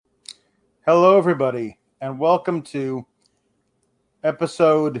Hello, everybody, and welcome to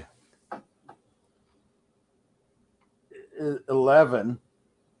episode 11.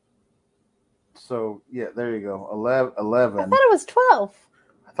 So, yeah, there you go. 11. I thought it was 12.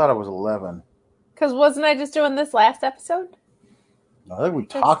 I thought it was 11. Because wasn't I just doing this last episode? I think we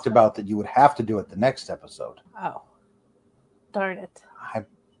That's talked about that you would have to do it the next episode. Oh. Darn it. I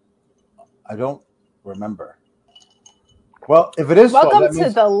don't remember. Well, if it is 12, Welcome to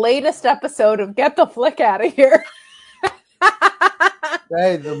the latest episode of Get the Flick Out of Here.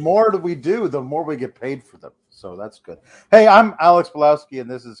 Hey, the more that we do, the more we get paid for them. So that's good. Hey, I'm Alex Belowski, and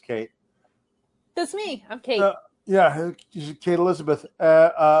this is Kate. That's me. I'm Kate. Yeah, Kate Elizabeth.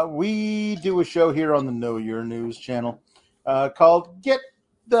 We do a show here on the Know Your News channel called Get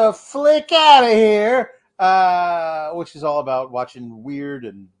the Flick Out of Here, which is all about watching weird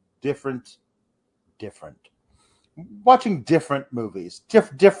and different, watching different movies.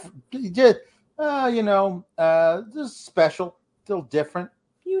 Just special, still different.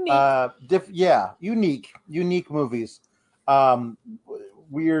 Unique. Unique movies.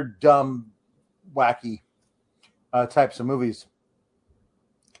 Weird, dumb, wacky types of movies.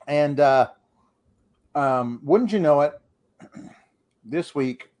 And wouldn't you know it, this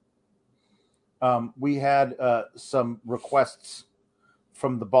week we had some requests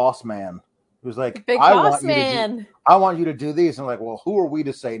from the boss man, who's like, Big I boss man. I want you to do these. And I'm like, well, who are we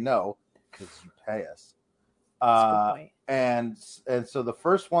to say no? Because you pay us. That's a good point. And so the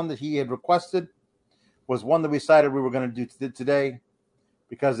first one that he had requested was one that we decided we were going to do today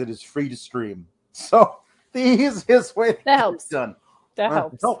because it is free to stream. So the easiest way that helps. Done. That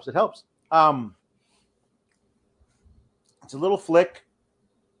helps. It helps. It's a little flick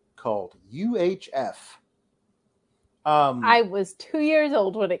called UHF. I was 2 years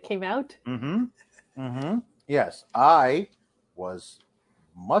old when it came out. Yes, I was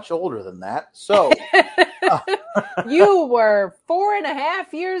much older than that. So you were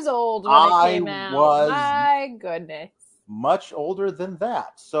 4.5 years old when it came out. My goodness. Much older than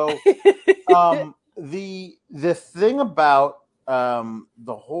that. So the thing about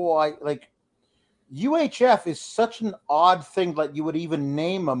the whole UHF is such an odd thing that you would even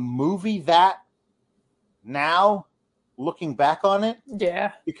name a movie that now, looking back on it.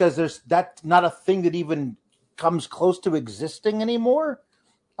 Yeah. Because that's not a thing that even comes close to existing anymore.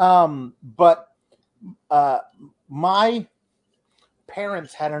 But my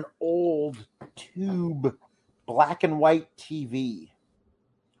parents had an old tube black and white TV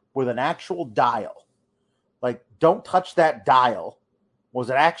with an actual dial. Like, don't touch that dial was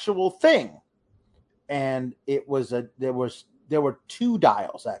an actual thing. And it was there were two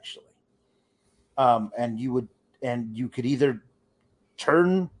dials actually. And you could either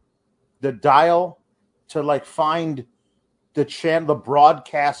turn the dial to like find the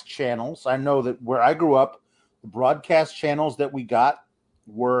broadcast channels. I know that where I grew up, the broadcast channels that we got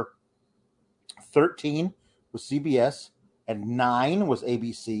were 13 was CBS, and 9 was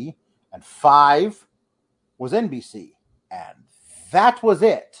ABC, and 5 was NBC. And that was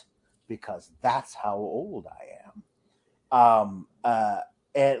it, because that's how old I am.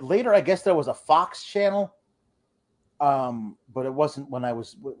 And later, I guess there was a Fox channel, but it wasn't when I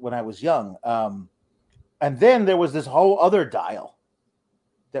was young. And then there was this whole other dial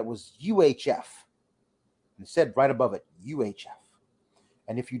that was UHF. And it said right above it, UHF.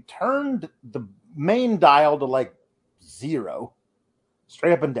 And if you turned the main dial to like 0,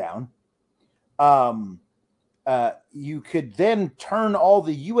 straight up and down, you could then turn all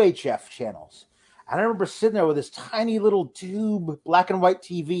the UHF channels. And I remember sitting there with this tiny little tube black and white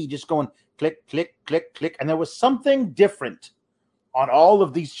TV just going click, click, click, click. And there was something different on all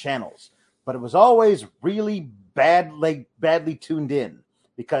of these channels. But it was always really badly tuned in,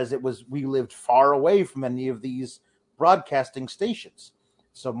 because we lived far away from any of these broadcasting stations.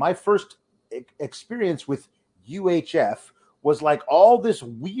 So my first experience with UHF was like all this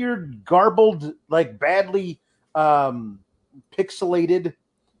weird, garbled, like badly pixelated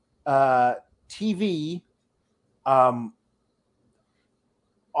TV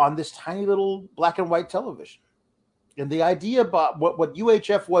on this tiny little black and white television. And the idea about what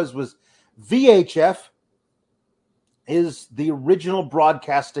UHF was VHF is the original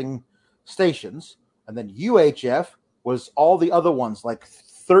broadcasting stations, and then UHF was all the other ones, like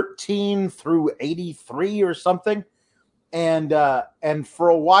 13 through 83 or something. And for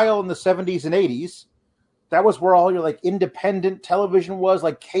a while in the 70s and 80s, that was where all your like independent television was,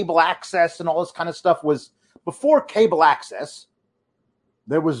 like cable access and all this kind of stuff was. Before cable access,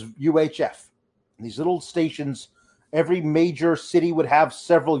 there was UHF. And these little stations, every major city would have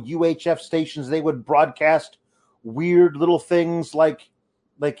several UHF stations. They would broadcast weird little things like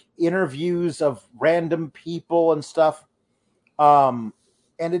like interviews of random people and stuff. And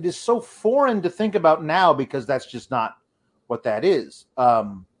it is so foreign to think about now because that's just not what that is.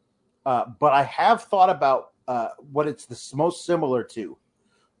 But I have thought about what it's the most similar to.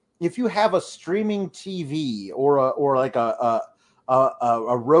 If you have a streaming TV or like a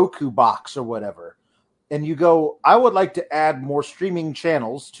Roku box or whatever, and you go, I would like to add more streaming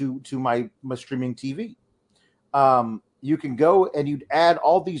channels to my streaming TV. You can go and you'd add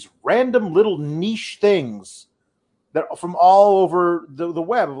all these random little niche things that from all over the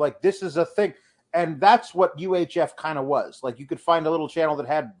web. Like, this is a thing. And that's what UHF kind of was. Like, you could find a little channel that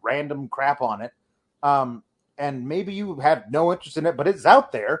had random crap on it. And maybe you had no interest in it, but it's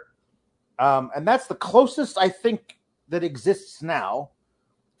out there. And that's the closest I think that exists now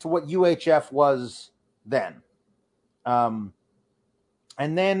to what UHF was then. And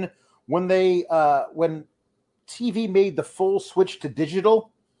then when when TV made the full switch to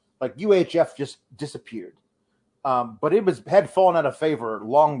digital, like, UHF just disappeared. But it had fallen out of favor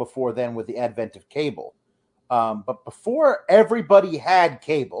long before then with the advent of cable. But before everybody had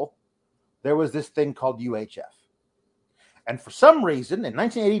cable, there was this thing called UHF. And for some reason, in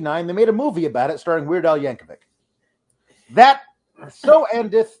 1989, they made a movie about it starring Weird Al Yankovic. That so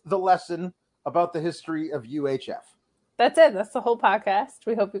endeth the lesson about the history of UHF. That's it. That's the whole podcast.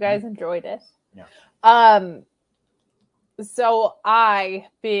 We hope you guys enjoyed it. Yeah. So I,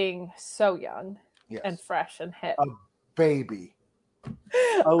 being so young Yes. and fresh and hip. A baby.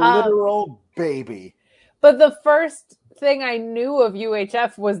 A literal baby. But the first thing I knew of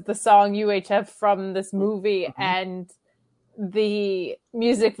UHF was the song UHF from this movie and the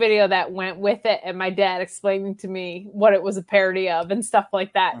music video that went with it, and my dad explaining to me what it was a parody of and stuff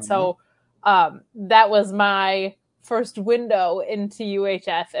like that. So that was my first window into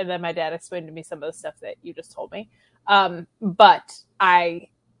UHF, and then my dad explained to me some of the stuff that you just told me. But I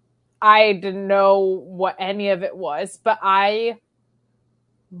didn't know what any of it was, but I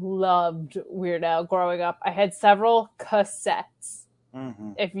loved Weird Al growing up. I had several cassettes.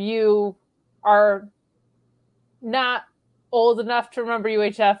 If you are not old enough to remember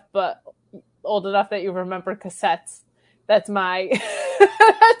UHF, but old enough that you remember cassettes, that's my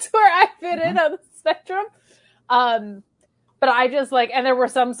that's where I fit in on the spectrum. But I just and there were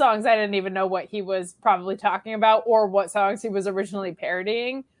some songs I didn't even know what he was probably talking about or what songs he was originally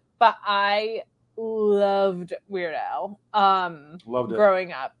parodying, but I loved Weird Al Loved it.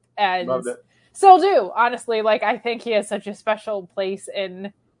 growing up, and Loved it. Still do, honestly. I think he has such a special place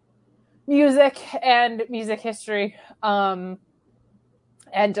in music and music history. And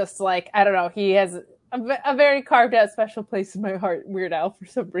just I don't know, he has a very carved out special place in my heart, Weird Al, for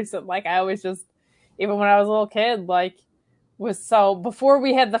some reason. I always just, even when I was a little kid, before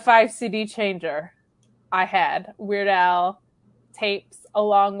we had the 5 CD changer, I had Weird Al tapes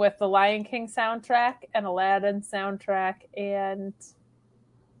along with the Lion King soundtrack and Aladdin soundtrack and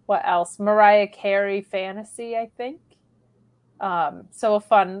what else? Mariah Carey Fantasy, I think. So a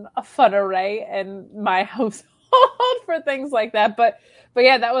fun array in my household for things like that. But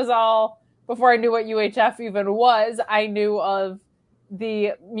yeah, that was all before I knew what UHF even was. I knew of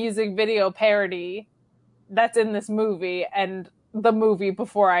the music video parody that's in this movie and the movie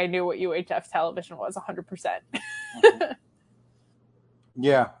before I knew what UHF television was 100%.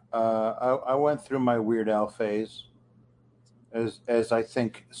 Yeah. I went through my Weird Al phase as I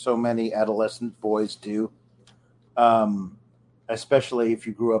think so many adolescent boys do. Especially if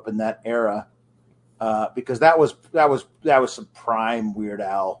you grew up in that era, because that was some prime Weird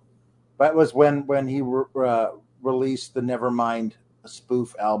Al. That was when he released the Nevermind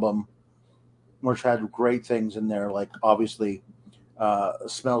spoof album, which had great things in there, like obviously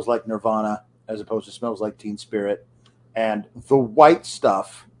Smells Like Nirvana as opposed to Smells Like Teen Spirit, and The White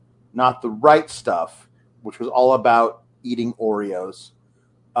Stuff, Not the Right Stuff, which was all about eating Oreos.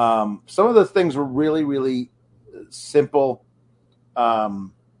 Some of those things were really, really simple.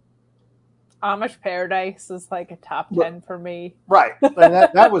 Amish Paradise is a top 10 for me. Right. And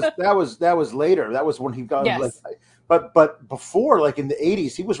that was later. That was when he got but before, in the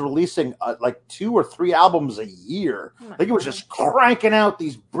 80s, he was releasing 2 or 3 albums a year. He was just cranking out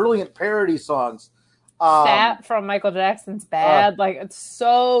these brilliant parody songs. That from Michael Jackson's Bad, it's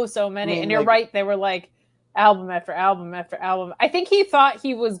so many. And you're right, they were album after album after album. I think he thought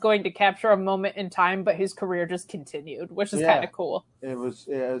he was going to capture a moment in time, but his career just continued, which is kind of cool. It was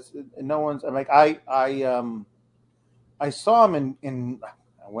no one's I saw him in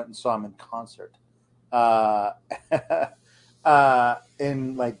I went and saw him in concert in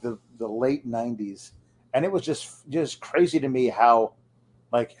the late 90s, and it was just crazy to me how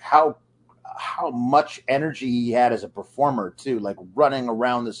how much energy he had as a performer too, like running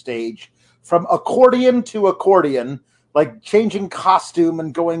around the stage from accordion to accordion, like changing costume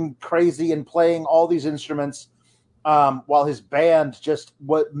and going crazy and playing all these instruments, while his band just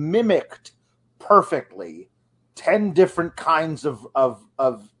what mimicked perfectly 10 different kinds of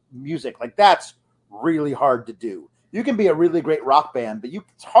music. Like that's really hard to do. You can be a really great rock band, but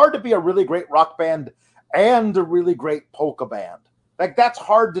it's hard to be a really great rock band and a really great polka band. Like that's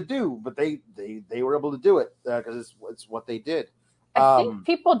hard to do, but they were able to do it because it's what they did. I think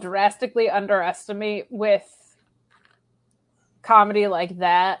people drastically underestimate with comedy like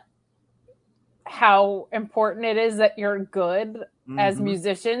that how important it is that you're good as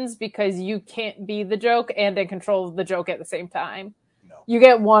musicians, because you can't be the joke and in control of the joke at the same time. No. You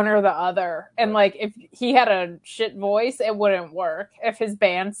get one or the other. And like if he had a shit voice, it wouldn't work. If his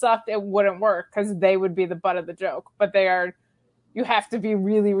band sucked, it wouldn't work because they would be the butt of the joke. But you have to be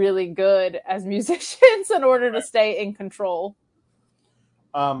really, really good as musicians in order to stay in control.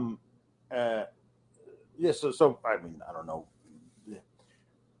 Yeah, so I mean, I don't know.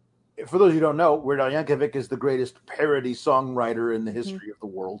 For those of you who don't know, Weird Al Yankovic is the greatest parody songwriter in the history of the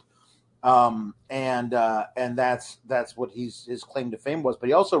world, and that's what his claim to fame was. But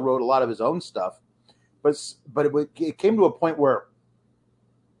he also wrote a lot of his own stuff. But it came to a point where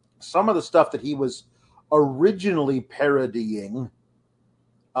some of the stuff that he was originally parodying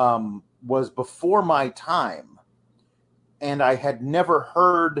was before my time, and I had never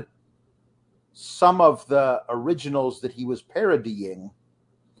heard some of the originals that he was parodying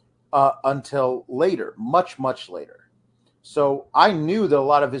until later, much later. So I knew that a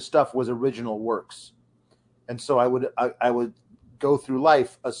lot of his stuff was original works, and so I would go through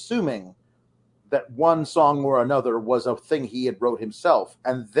life assuming that one song or another was a thing he had wrote himself,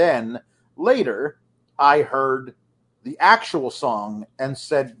 and then later I heard the actual song and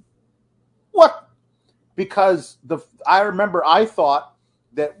said, "What?" Because I remember I thought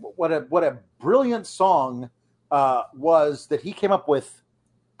that what a brilliant song was that he came up with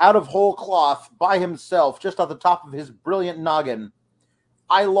out of whole cloth by himself, just off the top of his brilliant noggin.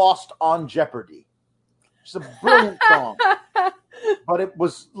 I Lost on Jeopardy. It's a brilliant song. But it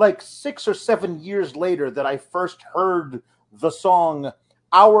was like 6 or 7 years later that I first heard the song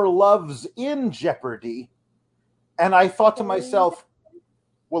Our Love's in Jeopardy. And I thought to myself,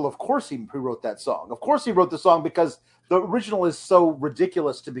 well, of course he wrote that song. Of course he wrote the song because the original is so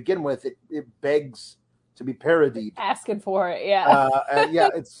ridiculous to begin with. It begs to be parodied. Asking for it, yeah. Yeah,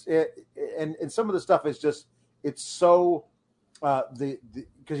 and some of the stuff is just, it's so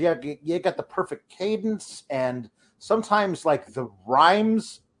because you got the perfect cadence, and sometimes like the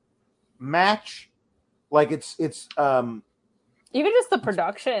rhymes match, like it's even just the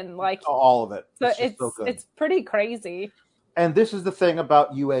production, like all of it. So it's pretty crazy. And this is the thing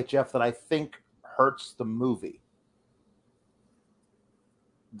about UHF that I think hurts the movie.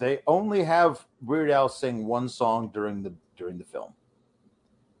 They only have Weird Al sing one song during the film.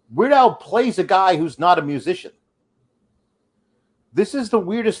 Weird Al plays a guy who's not a musician. This is the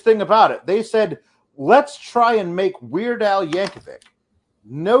weirdest thing about it. They said, let's try and make Weird Al Yankovic,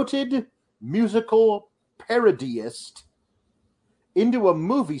 noted musical parodyist, into a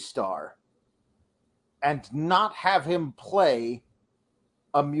movie star and not have him play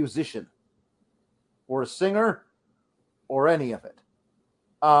a musician or a singer or any of it.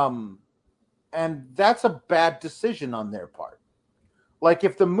 And that's a bad decision on their part. Like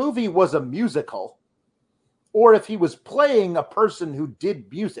if the movie was a musical, or if he was playing a person who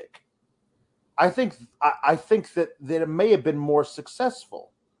did music, I think that it may have been more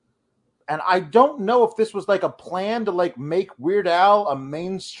successful. And I don't know if this was like a plan to like make Weird Al a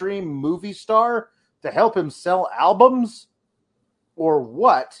mainstream movie star to help him sell albums or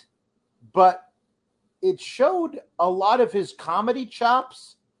what, but it showed a lot of his comedy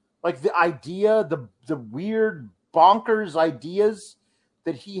chops, like the idea, the weird bonkers ideas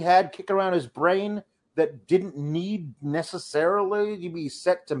that he had kick around his brain that didn't need necessarily to be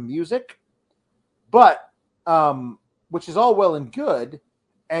set to music, but which is all well and good.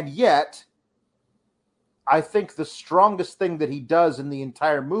 And yet I think the strongest thing that he does in the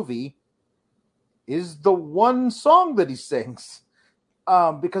entire movie is the one song that he sings,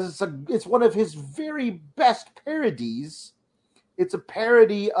 because it's one of his very best parodies. It's a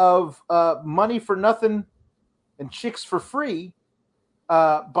parody of Money for Nothing and Chicks for Free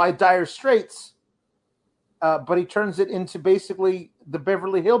by Dire Straits, but he turns it into basically the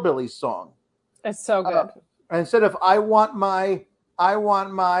Beverly Hillbillies song. It's so good. Instead of I want my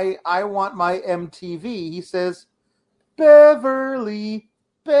MTV, he says Beverly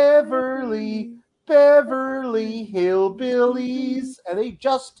Hillbillies, and they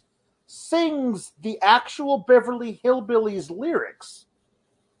just sings the actual Beverly Hillbillies lyrics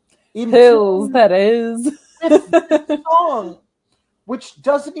Hills, that is. with this song, which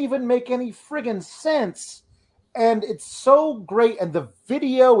doesn't even make any friggin' sense. And it's so great, and the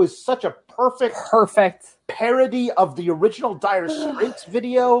video is such a perfect parody of the original Dire Straits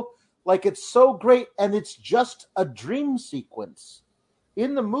video. Like, it's so great, and it's just a dream sequence.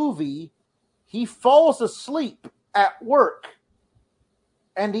 In the movie, he falls asleep at work,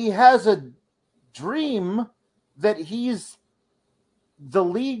 and he has a dream that he's the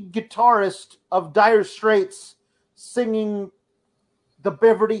lead guitarist of Dire Straits singing the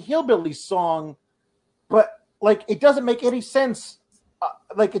Beverly Hillbillies song, but like, it doesn't make any sense.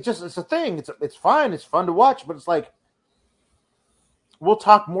 Like, it's a thing. It's fine. It's fun to watch, but it's like, we'll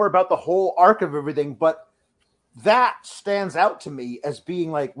talk more about the whole arc of everything, but that stands out to me as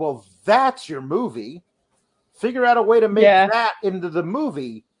being like, well, that's your movie. Figure out a way to make that into the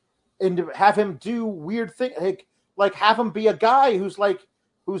movie and to have him do weird things. Like have him be a guy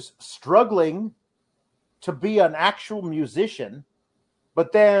who's struggling to be an actual musician,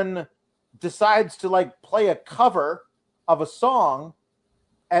 but then decides to like play a cover of a song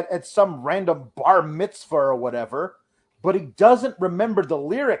at some random bar mitzvah or whatever, but he doesn't remember the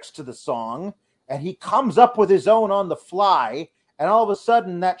lyrics to the song, and he comes up with his own on the fly, and all of a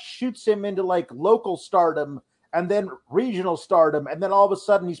sudden that shoots him into like local stardom and then regional stardom, and then all of a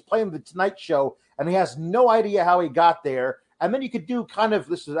sudden he's playing the Tonight Show, and he has no idea how he got there. And then you could do kind of,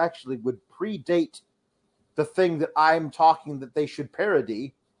 this is actually would predate the thing that I'm talking that they should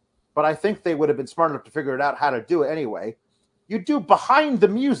parody, but I think they would have been smart enough to figure it out how to do it anyway. You do behind the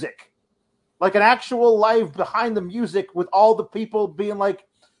music, like an actual live behind the music with all the people being like,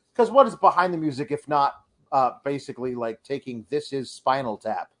 because what is behind the music if not basically like taking This Is Spinal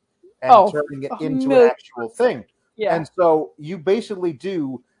Tap and turning it into an actual thing. Yeah. And so you basically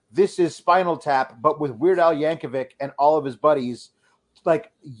do This Is Spinal Tap, but with Weird Al Yankovic and all of his buddies,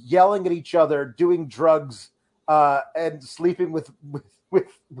 like yelling at each other, doing drugs, and sleeping with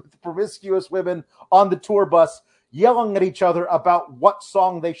promiscuous women on the tour bus, yelling at each other about what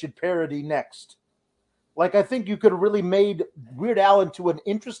song they should parody next. Like, I think you could have really made Weird Al into an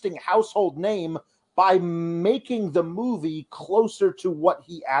interesting household name by making the movie closer to what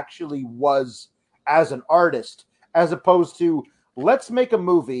he actually was as an artist, as opposed to, let's make a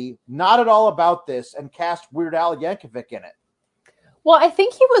movie not at all about this and cast Weird Al Yankovic in it. Well, I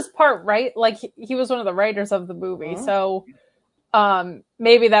think he was part right. Like, he was one of the writers of the movie. Mm-hmm. So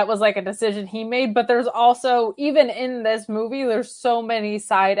maybe that was like a decision he made. But there's also, even in this movie, there's so many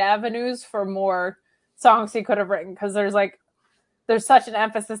side avenues for more songs he could have written. Because there's such an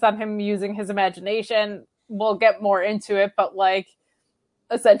emphasis on him using his imagination. We'll get more into it. But like,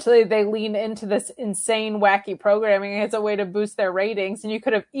 essentially, they lean into this insane, wacky programming as a way to boost their ratings. And you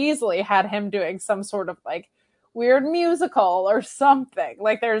could have easily had him doing some sort of like weird musical or something.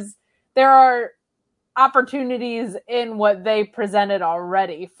 Like there are opportunities in what they presented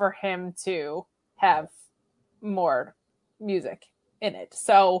already for him to have more music in it.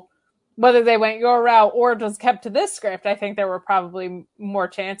 So whether they went your route or just kept to this script, I think there were probably more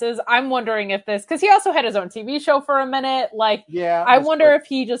chances. I'm wondering if this, because he also had his own TV show for a minute. Like, yeah, I wonder if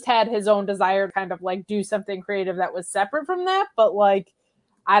he just had his own desire to kind of like do something creative that was separate from that. But like,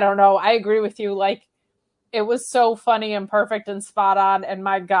 I don't know. I agree with you. Like, it was so funny and perfect and spot on. And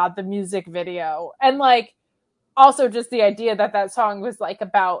my God, the music video. And like, also just the idea that that song was like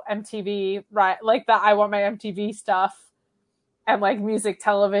about MTV, right? Like the I Want My MTV stuff and like music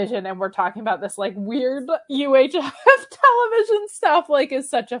television. And we're talking about this like weird UHF television stuff, like is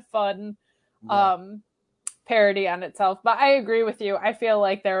such a fun parody on itself. But I agree with you. I feel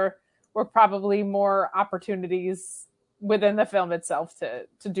like there were probably more opportunities within the film itself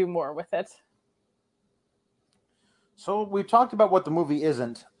to do more with it. So we talked about what the movie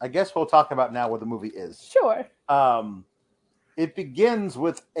isn't. I guess we'll talk about now what the movie is. Sure. It begins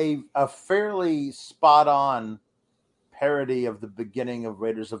with a fairly spot-on parody of the beginning of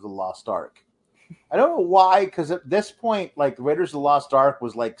Raiders of the Lost Ark. I don't know why, because at this point, like, Raiders of the Lost Ark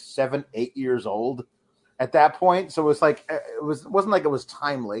was like 7-8 years old at that point, so it was like it wasn't like it was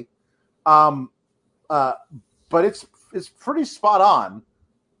timely. But it's pretty spot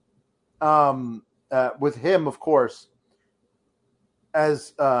on. With him, of course,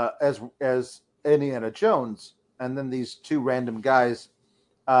 as Indiana Jones, and then these two random guys,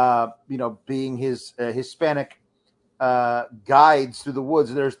 being his Hispanic guides through the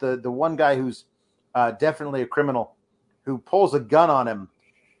woods. There's the one guy who's definitely a criminal who pulls a gun on him,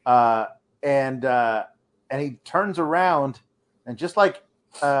 and he turns around, and just like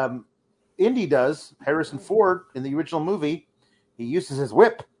Indy does, Harrison Ford in the original movie, he uses his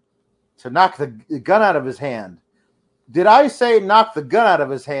whip to knock the gun out of his hand. Did I say knock the gun out of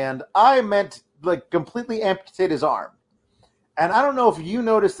his hand? I meant like completely amputate his arm. And I don't know if you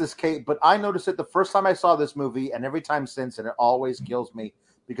noticed this, Kate, but I noticed it the first time I saw this movie and every time since, and it always kills me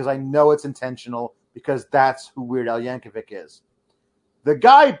because I know it's intentional because that's who Weird Al Yankovic is. The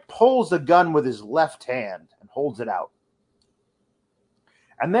guy pulls a gun with his left hand and holds it out.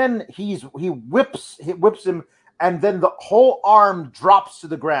 And then he whips him, and then the whole arm drops to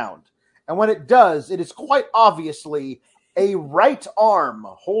the ground. And when it does, it is quite obviously a right arm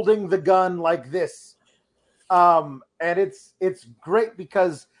holding the gun like this. And it's great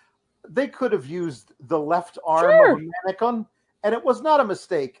because they could have used the left arm of a mannequin, and it was not a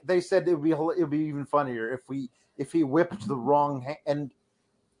mistake. They said it'd be even funnier if he whipped the wrong hand.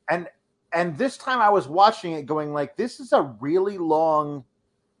 And this time I was watching it, going like, this is a really long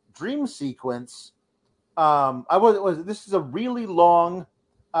dream sequence. This is a really long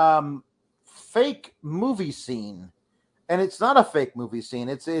fake movie scene, and it's not a fake movie scene.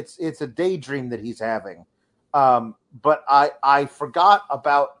 It's a daydream that he's having. But I forgot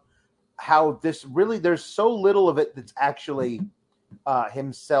about how this really, there's so little of it that's actually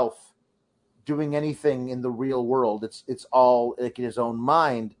himself doing anything in the real world. It's all like in his own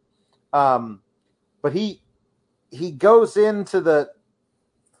mind. But he goes into the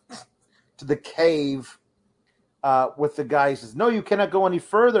cave with the guy. He says, "No, you cannot go any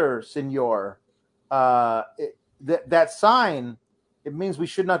further, senor. That sign, it means we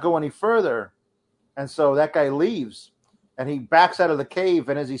should not go any further." And so that guy leaves, and he backs out of the cave.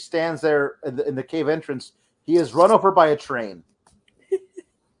 And as he stands there in the cave entrance, he is run over by a train.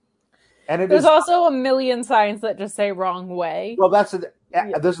 And there's also a million signs that just say "wrong way." Well, that's the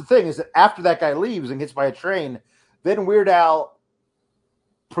thing, is that after that guy leaves and gets by a train, then Weird Al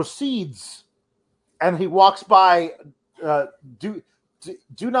proceeds, and he walks by. Do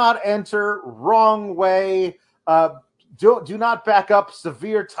not enter, wrong way. Do not back up,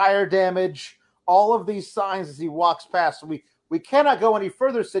 severe tire damage. All of these signs as he walks past. We cannot go any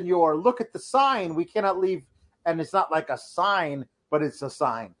further, senor. Look at the sign. We cannot leave. And it's not like a sign, but it's a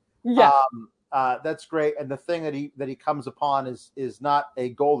sign. Yeah. That's great. And the thing that he comes upon is not a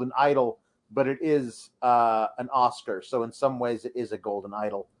golden idol, but it is an Oscar. So in some ways it is a golden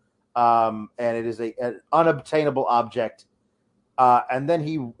idol. And it is an unobtainable object. And then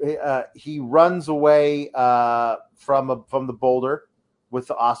he runs away from the boulder with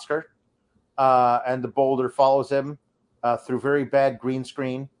the Oscar. And the boulder follows him through very bad green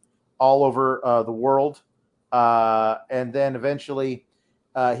screen all over the world. And then eventually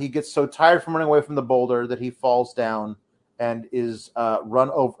he gets so tired from running away from the boulder that he falls down and is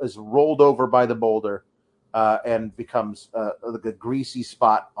rolled over by the boulder and becomes like a greasy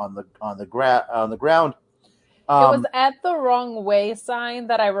spot on the ground. It was at the wrong way sign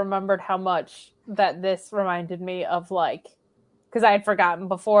that I remembered how much that this reminded me of, like, because I had forgotten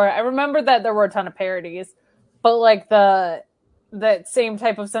before. I remembered that there were a ton of parodies, but like that same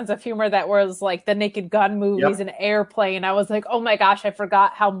type of sense of humor that was like the Naked Gun movies and Airplane. I was like, oh my gosh, I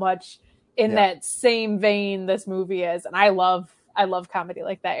forgot how much in that same vein this movie is. And I love comedy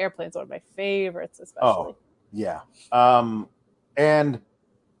like that. Airplane's one of my favorites, especially. Oh, yeah. And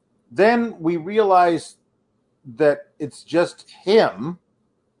then we realize that it's just him.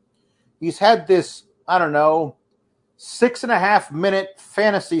 He's had this, I don't know, 6.5 minute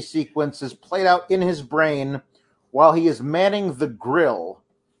fantasy sequences played out in his brain while he is manning the grill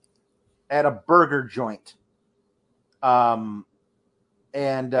at a burger joint. And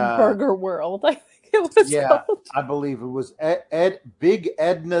Burger World, I think it was called. I believe it was Big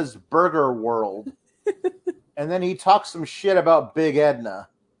Edna's Burger World. And then he talks some shit about Big Edna.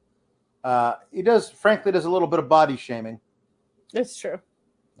 He frankly does a little bit of body shaming. It's true.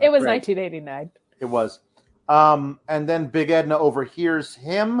 It was 1989. It was. And then Big Edna overhears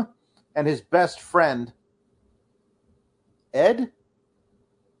him and his best friend, Ed?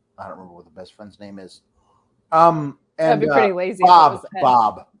 I don't remember what the best friend's name is. And that'd be pretty lazy. Bob.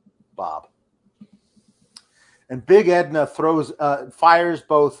 And Big Edna fires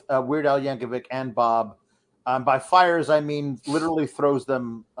both Weird Al Yankovic and Bob. By fires, I mean literally throws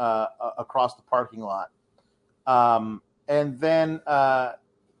them across the parking lot. And then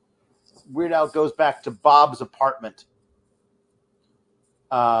Weird Al goes back to Bob's apartment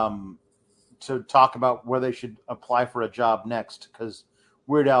to talk about where they should apply for a job next, because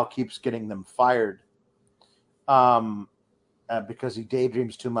Weird Al keeps getting them fired because he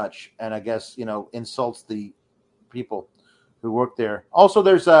daydreams too much and I guess, insults the people who work there. Also,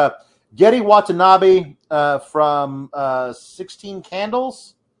 there's Getty Watanabe from 16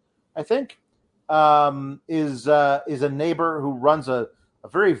 Candles, I think, is a neighbor who runs a a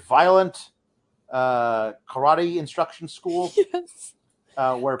very violent karate instruction school Yes.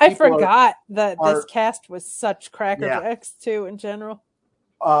 where I people forgot that this are cast was such Cracker yeah Jacks too in general.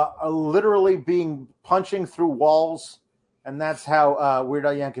 are literally being punching through walls, and that's how Weird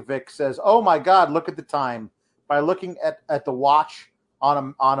Al Yankovic says, "Oh my God, look at the time!" By looking at the watch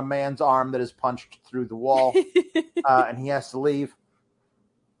on a man's arm that is punched through the wall, and he has to leave.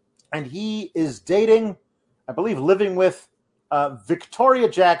 And he is dating, I believe, living with Victoria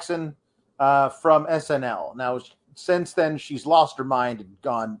Jackson from SNL. Now, since then, she's lost her mind and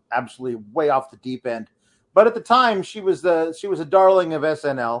gone absolutely way off the deep end. But at the time, she was a darling of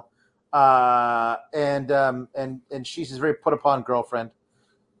SNL, and she's his very put upon girlfriend,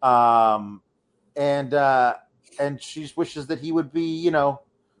 um, and she wishes that he would be,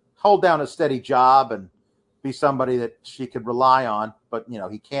 hold down a steady job and be somebody that she could rely on, but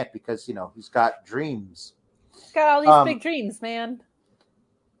he can't because he's got dreams. Got all these big dreams, man.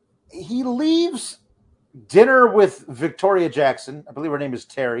 He leaves dinner with Victoria Jackson, I believe her name is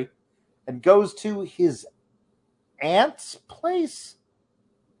Terry, and goes to his aunt's place.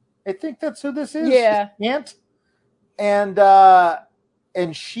 I think that's who this is. Yeah. His aunt,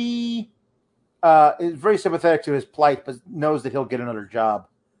 and she is very sympathetic to his plight, but knows that he'll get another job.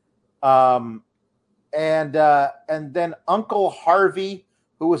 And then Uncle Harvey,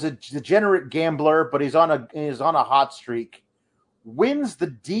 who was a degenerate gambler, but he's on a hot streak, wins the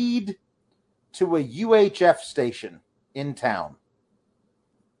deed to a UHF station in town,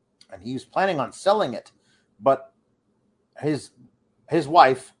 and he was planning on selling it, but his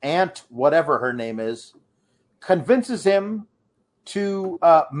wife, Aunt whatever her name is, convinces him to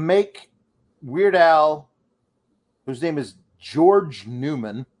make Weird Al, whose name is George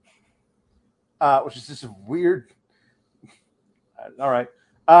Newman, which is just a weird. All right,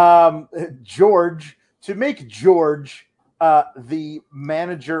 George, to make George the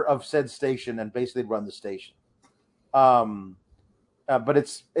manager of said station and basically run the station. But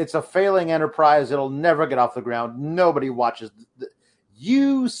it's a failing enterprise. It'll never get off the ground. Nobody watches the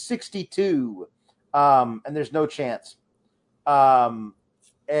U62, and there's no chance.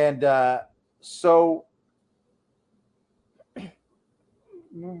 So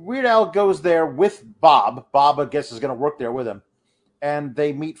Weird Al goes there with Bob. Bob, I guess, is going to work there with him, and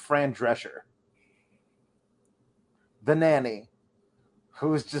they meet Fran Drescher, the nanny,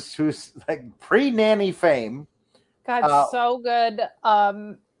 who's like pre-nanny fame. God, so good.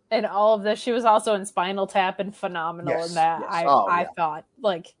 In all of this, she was also in Spinal Tap and phenomenal in that. Yes. I thought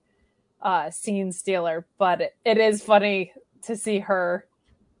like scene stealer, but it is funny to see her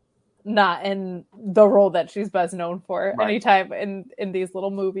not in the role that she's best known for anytime in these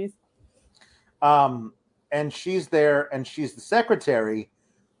little movies. And she's there, and she's the secretary,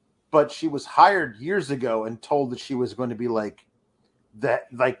 but she was hired years ago and told that she was going to be like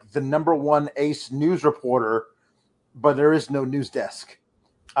the number one ace news reporter, but there is no news desk.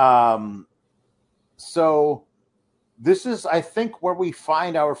 So this is, I think, where we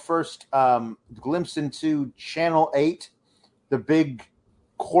find our first glimpse into Channel 8, the big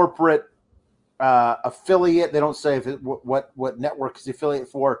corporate affiliate. They don't say what network is the affiliate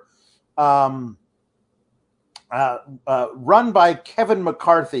for. Run by Kevin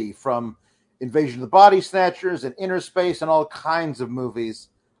McCarthy from Invasion of the Body Snatchers and Inner Space and all kinds of movies.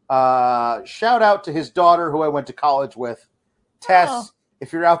 Shout out to his daughter, who I went to college with, Tess. Oh.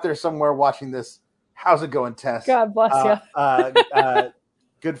 If you're out there somewhere watching this, how's it going, Tess? God bless you.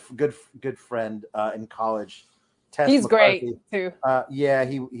 Good friend in college. Tess he's McCarthy. Great too. Yeah,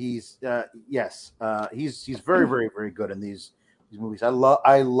 he's yes. He's very, very, very good in these movies. I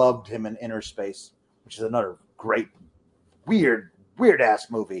loved him in Inner Space, which is another great, weird ass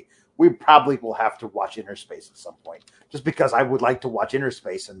movie. We probably will have to watch Inner Space at some point, just because I would like to watch Inner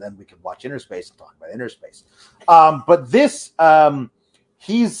Space, and then we can watch Inner Space and talk about Inner Space. But this,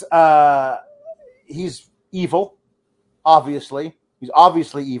 he's evil, obviously. He's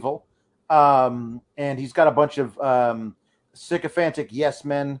obviously evil, and he's got a bunch of sycophantic yes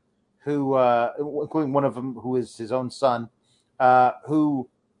men who, including one of them who is his own son, who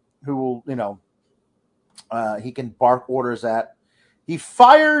will, he can bark orders at. He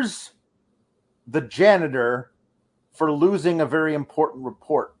fires the janitor for losing a very important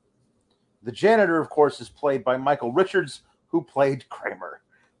report. The janitor, of course, is played by Michael Richards, who played Kramer.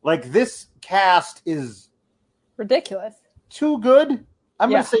 Like, this cast is ridiculous. Too good.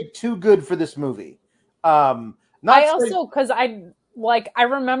 I'm going to say too good for this movie. Also, because I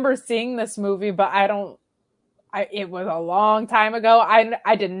remember seeing this movie, but it was a long time ago.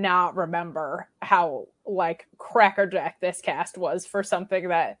 I did not remember how crackerjack this cast was for something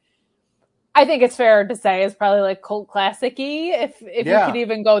that I think it's fair to say is probably like cult classic-y, if you could Yeah.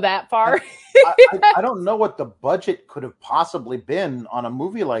 even go that And far. I don't know what the budget could have possibly been on a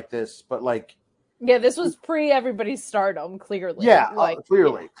movie like this, but like, Yeah, this was pre everybody's stardom, clearly. yeah, Like,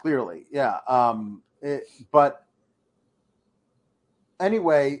 yeah. clearly, yeah. But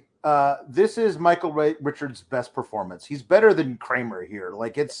anyway, this is Michael Richards' best performance. He's better than Kramer here.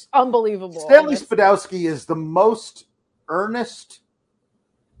 Like, it's Unbelievable. Stanley Spadowski is the most earnest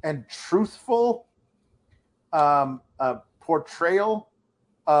and truthful portrayal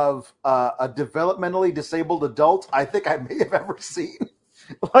of a developmentally disabled adult I think I may have ever seen.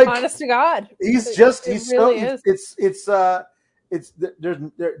 Like, honest to God, he's really is.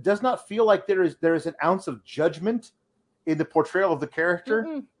 There does not feel like there is an ounce of judgment in the portrayal of the character.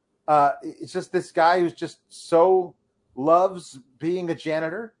 Mm-mm. It's just this guy who's just so loves being a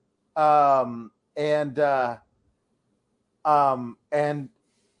janitor, and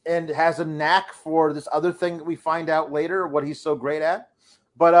has a knack for this other thing that we find out later what he's so great at.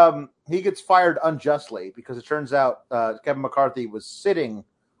 But he gets fired unjustly because it turns out Kevin McCarthy was sitting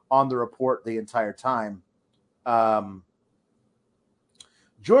on the report the entire time.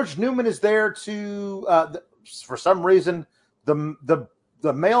 George Newman is there to, for some reason, the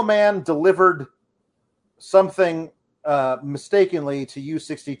mailman delivered something mistakenly to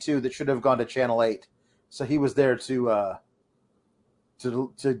U62 that should have gone to Channel 8. So he was there to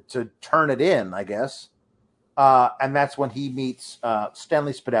turn it in, I guess. And that's when he meets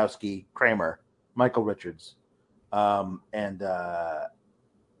Stanley Spadowski, Kramer, Michael Richards, and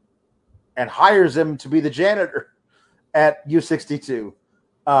hires him to be the janitor at U62.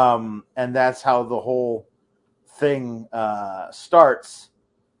 And that's how the whole thing starts.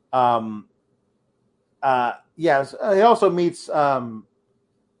 Yes, he also meets Kevin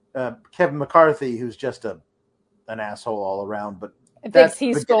McCarthy, who's just an asshole all around, but thinks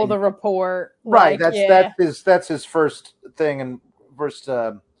he stole the report. Right. Like, that's his first thing and first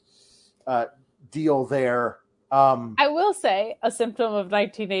deal there. I will say a symptom of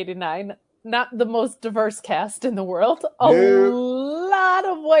 1989, not the most diverse cast in the world. A lot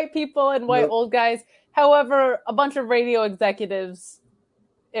of white people and white old guys. However, a bunch of radio executives,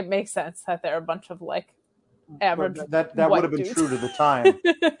 it makes sense that they're a bunch of like average. That would have been dudes. true to the time.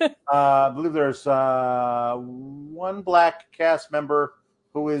 I believe there's one black cast member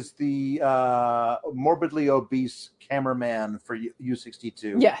who is the morbidly obese cameraman for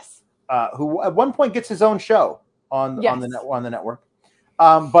U62. Yes. Who at one point gets his own show on the network.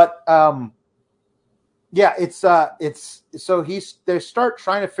 Yeah, it's so they start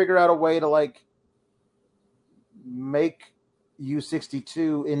trying to figure out a way to like make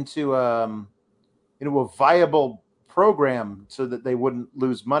U62 into a viable program so that they wouldn't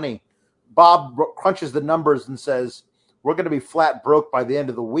lose money. Bob crunches the numbers and says, we're going to be flat broke by the end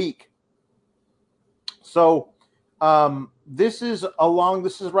of the week. So this is around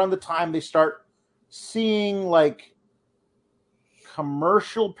the time they start seeing like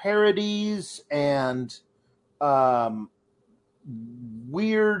commercial parodies and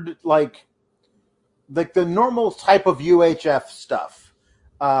weird, like the normal type of UHF stuff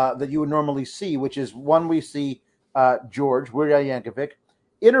that you would normally see, which is one we see George Yankovic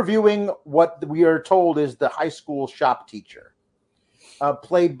interviewing what we are told is the high school shop teacher,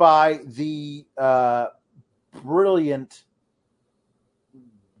 played by the brilliant,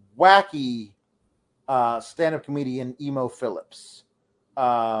 wacky stand-up comedian Emo Phillips.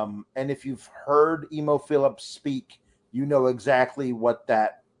 And if you've heard Emo Phillips speak, you know exactly what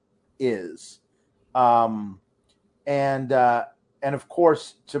that is. And of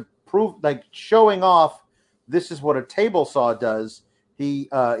course, to prove, like, showing off, this is what a table saw does. He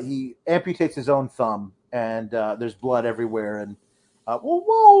amputates his own thumb, and there's blood everywhere. And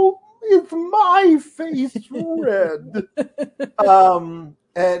whoa, it's my face red.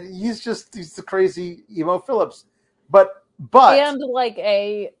 And he's the crazy Emo Phillips, but and like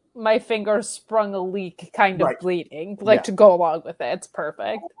my finger sprung a leak kind of bleeding, like to go along with it. It's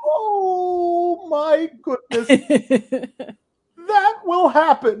perfect. Oh my goodness. That will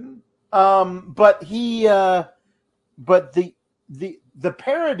happen. But the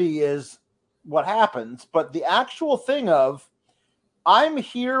parody is what happens, but the actual thing of I'm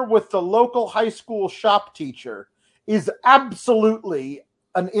here with the local high school shop teacher is absolutely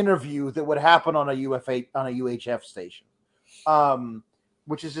an interview that would happen on a UHF station.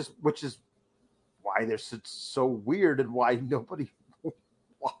 Which is why they're so weird and why nobody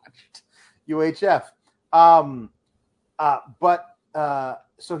watched UHF.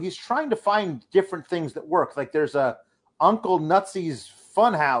 So he's trying to find different things that work. Like there's a Uncle Nutsy's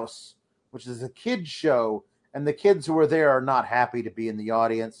Funhouse, which is a kids show, and the kids who are there are not happy to be in the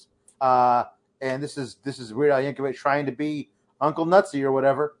audience. And this is Weird Al Yankovic trying to be Uncle Nutsy or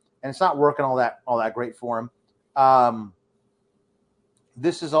whatever, and it's not working all that great for him.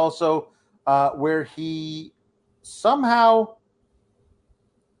 This is also where he somehow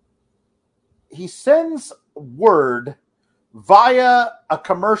he sends word via a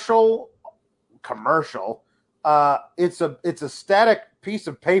commercial. It's a static piece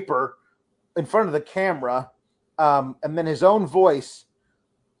of paper in front of the camera, and then his own voice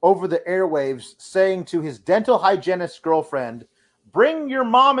over the airwaves saying to his dental hygienist girlfriend, "Bring your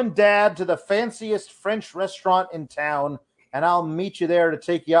mom and dad to the fanciest French restaurant in town, and I'll meet you there to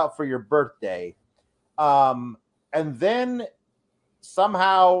take you out for your birthday." And then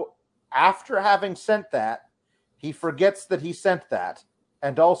somehow, after having sent that, he forgets that he sent that,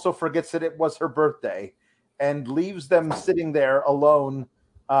 and also forgets that it was her birthday, and leaves them sitting there alone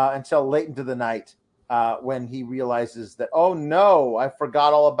until late into the night, when he realizes that, oh no, I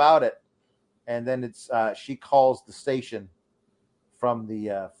forgot all about it. And then it's she calls the station from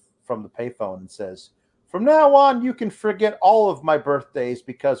the payphone and says, "From now on, you can forget all of my birthdays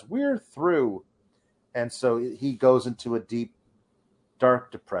because we're through." And so he goes into a deep,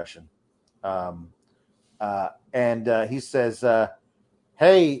 dark depression. And he says,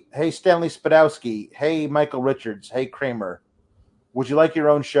 hey, Stanley Spadowski. Hey, Michael Richards. Hey, Kramer. Would you like your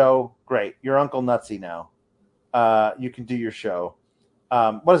own show? Great. You're Uncle Nutsy now. You can do your show.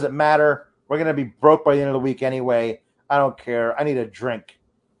 What does it matter? We're going to be broke by the end of the week anyway. I don't care. I need a drink.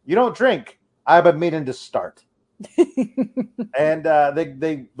 You don't drink. I have a meeting to start. And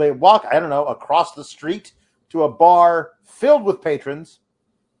they walk, I don't know, across the street to a bar filled with patrons.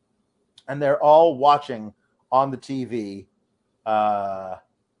 And they're all watching on the TV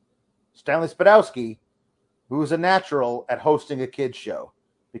Stanley Spadowski, who's a natural at hosting a kids show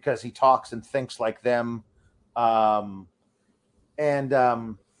because he talks and thinks like them.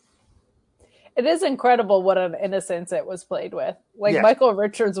 It is incredible what an innocence it was played with. Like, yes. Michael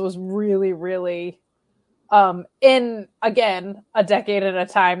Richards was really, really in, again, a decade at a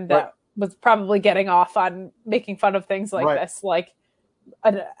time that was probably getting off on making fun of things like this. Like,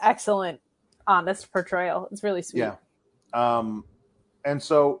 an excellent, honest portrayal. It's really sweet. Yeah. And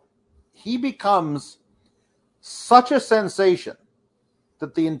so he becomes such a sensation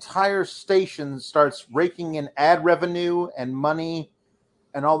that the entire station starts raking in ad revenue and money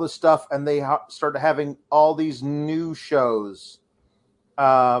and all this stuff, and they start having all these new shows.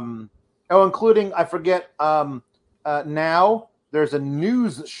 Including, I forget, now there's a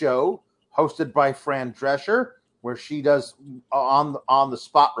news show hosted by Fran Drescher where she does on the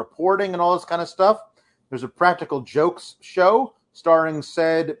spot reporting and all this kind of stuff. There's a practical jokes show starring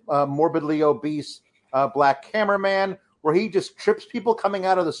said morbidly obese black cameraman where he just trips people coming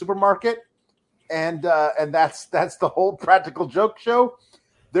out of the supermarket, and that's the whole practical joke show.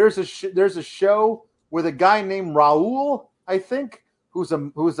 There's a show with a guy named Raul, I think, who's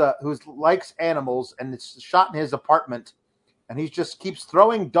likes animals, and it's shot in his apartment, and he just keeps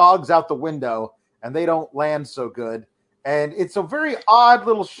throwing dogs out the window, and they don't land so good, and it's a very odd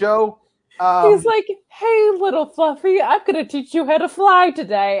little show. He's like, "Hey, little Fluffy, I'm going to teach you how to fly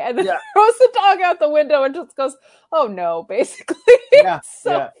today." And then throws the dog out the window and just goes, "Oh, no," basically. It's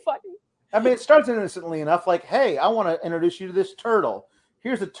so funny. I mean, it starts innocently enough, like, "Hey, I want to introduce you to this turtle.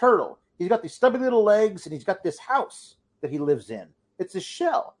 Here's a turtle. He's got these stubby little legs, and he's got this house that he lives in. It's a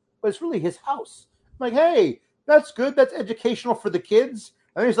shell, but it's really his house." I'm like, "Hey, that's good. That's educational for the kids."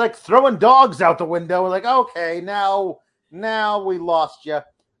 And he's like throwing dogs out the window. We're like, "Okay, now we lost you."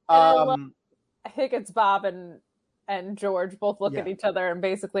 I think it's Bob and George both look at each other and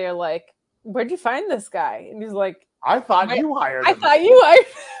basically are like, "Where'd you find this guy?" And he's like, "I thought you hired him." I thought you hired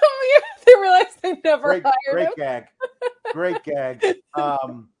him. They realized they never hired him. Great gag.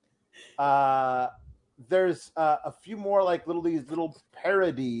 There's a few more like these little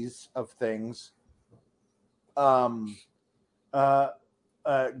parodies of things. Gandhi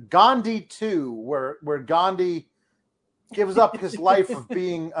 2, where Gandhi gives up his life of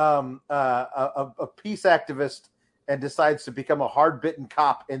being a peace activist and decides to become a hard-bitten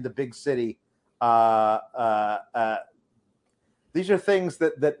cop in the big city. These are things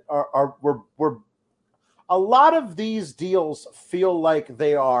that were a lot of these deals feel like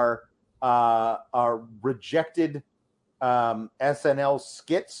they are rejected SNL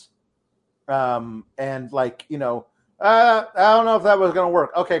skits, and like, I don't know if that was going to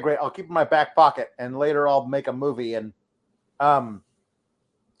work. Okay, great. I'll keep it in my back pocket, and later I'll make a movie. And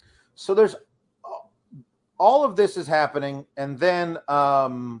so there's all of this is happening, and then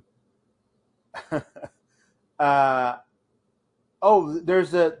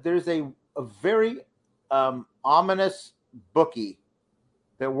there's a very ominous bookie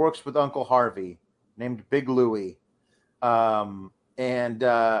that works with Uncle Harvey named Big Louie, and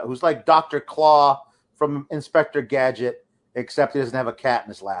who's like Dr. Claw from Inspector Gadget, except he doesn't have a cat in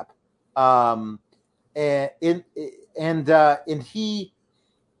his lap. And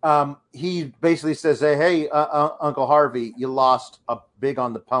he basically says, "Hey, Uncle Harvey, you lost a big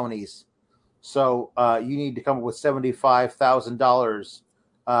on the ponies, so you need to come up with $75,000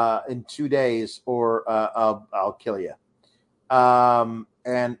 in 2 days, or I'll kill you."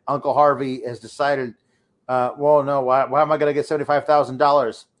 And Uncle Harvey has decided, well, no, why am I going to get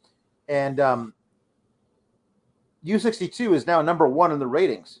 $75,000? And U62 is now number 1 in the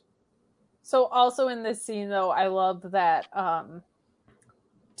ratings. So also in this scene, though, I love that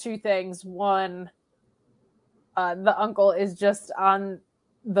 2 things. One, the uncle is just on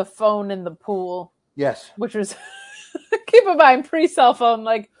the phone in the pool. Yes. Which was, keep in mind, pre-cell phone,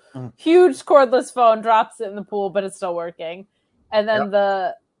 like huge cordless phone, drops it in the pool, but it's still working. And then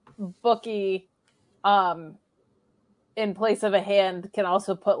the bookie, in place of a hand, can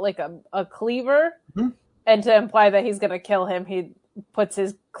also put like a cleaver. Mm-hmm. And to imply that he's going to kill him, he puts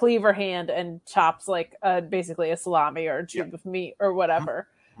his cleaver hand and chops like basically a salami or a tube of meat or whatever.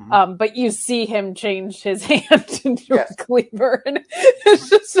 Mm-hmm. But you see him change his hand into a cleaver, and it's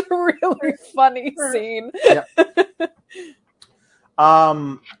just a really funny scene.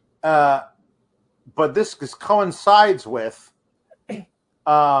 But this coincides with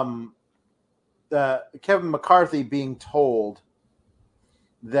Kevin McCarthy being told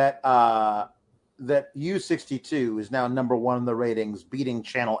that that U62 is now number 1 in the ratings, beating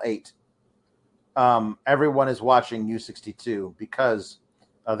Channel 8. Everyone is watching U62 because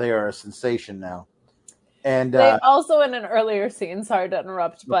they are a sensation now. And they also, in an earlier scene, sorry to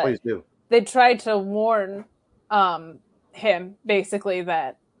interrupt, but please do. They tried to warn him basically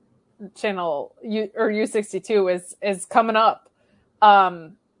that Channel U62 is coming up.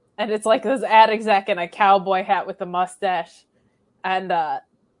 And it's like this ad exec in a cowboy hat with a mustache. And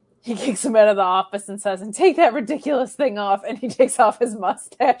he kicks him out of the office and says, "And take that ridiculous thing off." And he takes off his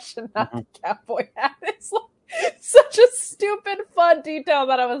mustache and not the cowboy hat. It's like such a stupid, fun detail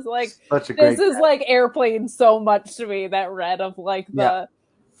that I was like, this is like Airplane so much to me, that read of like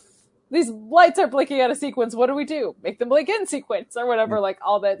these lights are blinking out of sequence. What do we do? Make them blink in sequence or whatever, like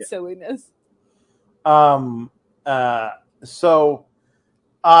all that silliness. So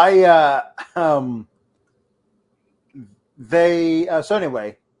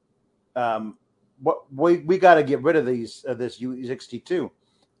anyway, what we got to get rid of this U62.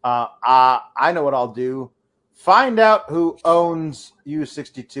 I know what I'll do. Find out who owns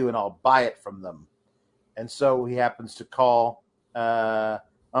U62 and I'll buy it from them. And so he happens to call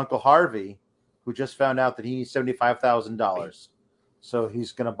Uncle Harvey, who just found out that he needs $75,000. So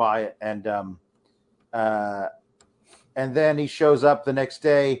he's going to buy it. And then he shows up the next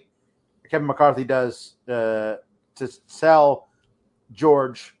day. Kevin McCarthy does to sell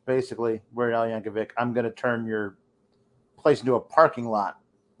George, basically, Weird Al Yankovic, "I'm going to turn your place into a parking lot,"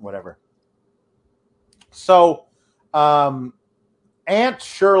 whatever. So Aunt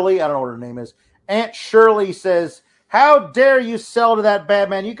Shirley, I don't know what her name is, Aunt Shirley says, "How dare you sell to that bad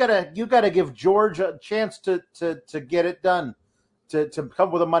man? You gotta give George a chance to get it done, to come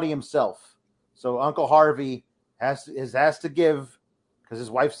up with the money himself." So Uncle Harvey has to give, because his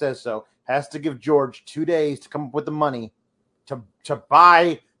wife says so, has to give George 2 days to come up with the money to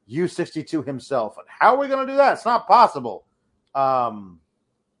buy U62 himself. And how are we going to do that? It's not possible. By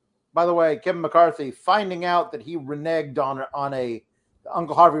the way, Kevin McCarthy, finding out that he reneged on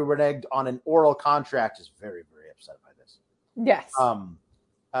Uncle Harvey reneged on an oral contract, is very, very upset by this. Yes.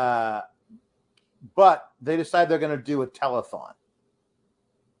 But they decide they're going to do a telethon.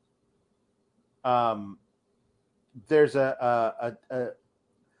 There's I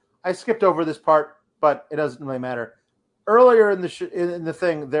skipped over this part, but it doesn't really matter. Earlier in the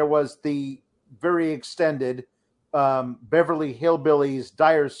thing, there was the very extended Beverly Hillbillies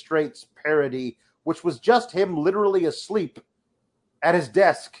Dire Straits parody, which was just him literally asleep at his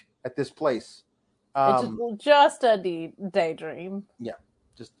desk at this place. It's just a daydream. Yeah,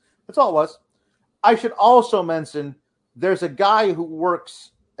 that's all it was. I should also mention there's a guy who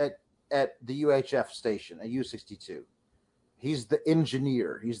works at the UHF station at U62. He's the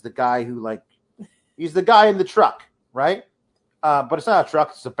engineer. He's the guy he's the guy in the truck, right? But it's not a truck.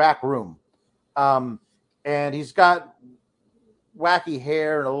 It's a back room. And he's got wacky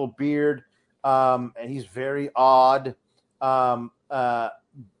hair and a little beard. And he's very odd.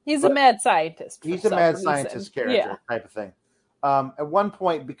 He's a mad scientist. He's a mad scientist character type of thing. At one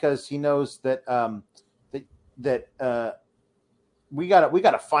point, because he knows that we got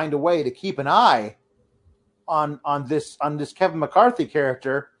to find a way to keep an eye on this Kevin McCarthy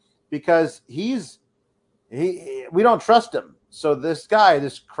character because we don't trust him. So this guy,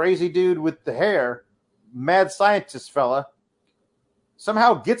 this crazy dude with the hair, mad scientist fella,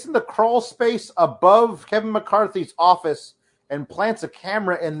 somehow gets in the crawl space above Kevin McCarthy's office and plants a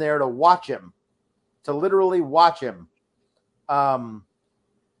camera in there to watch him, to literally watch him. That's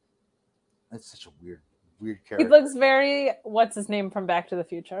such a weird character. He looks very, what's his name from Back to the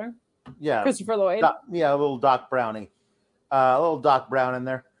Future? Yeah. Christopher Lloyd. A little Doc Brownie. A little Doc Brown in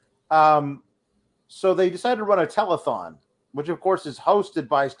there. So they decided to run a telethon, which of course is hosted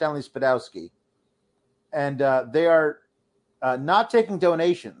by Stanley Spadowski. And they are not taking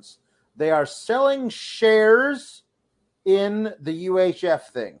donations. They are selling shares in the UHF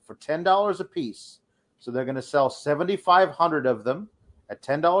thing for $10 a piece. So they're going to sell 7,500 of them at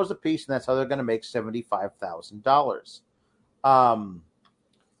 $10 a piece, and that's how they're going to make $75,000.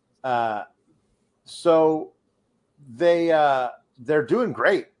 So they're doing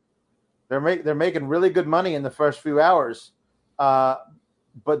great. They're making really good money in the first few hours.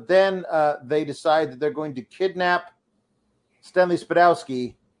 But then they decide that they're going to kidnap Stanley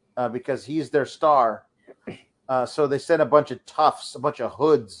Spadowski because he's their star. So they send a bunch of toughs, a bunch of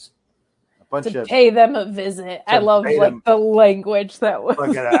hoods, to pay them a visit. I love the language that was.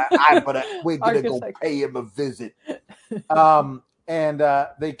 We're gonna go pay him a visit. And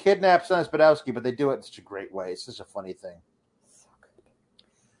they kidnap Stanley Spadowski, but they do it in such a great way. It's such a funny thing. So good.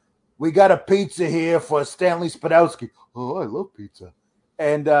 We got a pizza here for Stanley Spadowski. Oh, I love pizza.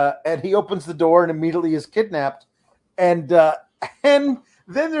 And he opens the door and immediately is kidnapped. And then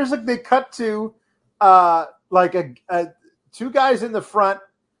there's they cut to two guys in the front,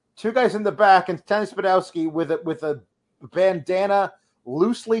 two guys in the back, and Stanley Spadowski with a bandana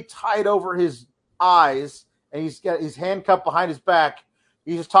loosely tied over his eyes, and he's got his handcuffed behind his back.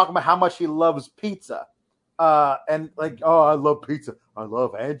 He's just talking about how much he loves pizza, and I love pizza. I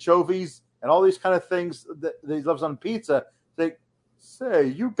love anchovies and all these kind of things that he loves on pizza. They say,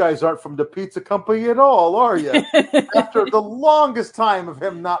 you guys aren't from the pizza company at all, are you? After the longest time of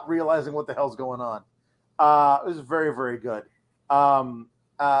him not realizing what the hell's going on. It was very, very good.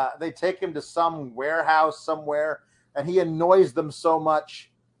 They take him to some warehouse somewhere, and he annoys them so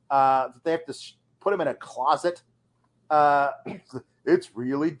much that they have to put him in a closet. It's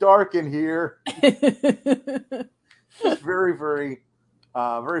really dark in here. Just very, very,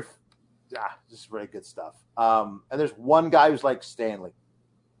 just very good stuff. And there's one guy who's like, Stanley,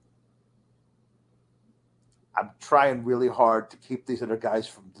 I'm trying really hard to keep these other guys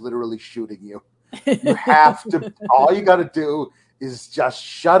from literally shooting you. You have to. All you got to do is just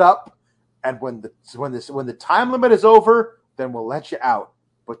shut up, and when the time limit is over, then we'll let you out.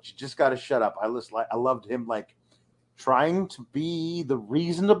 But you just got to shut up. I loved him trying to be the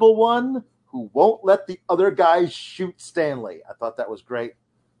reasonable one who won't let the other guys shoot Stanley. I thought that was great.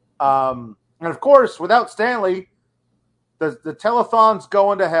 And of course, without Stanley, the telethon's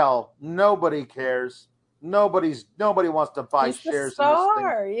going to hell. Nobody cares. Nobody wants to buy shares in this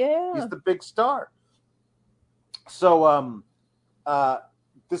thing. Yeah. He's the big star. So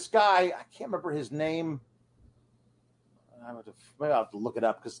this guy, I can't remember his name. Maybe I'll have to look it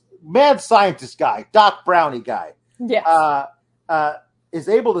up because mad scientist guy, Doc Brownie guy, yes, is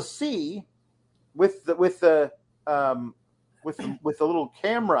able to see with the little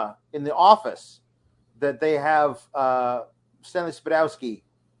camera in the office that they have Stanley Spadowski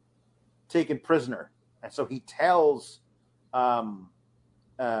taken prisoner. And so he tells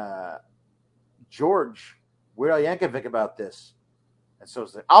George Weird Al Yankovic about this. And so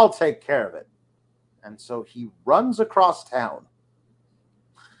he's like, I'll take care of it. And so he runs across town.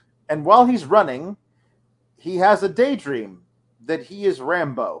 And while he's running, he has a daydream that he is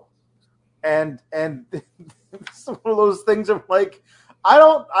Rambo. And it's one of those things of I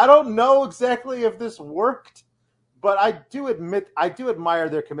don't know exactly if this worked, but I do admire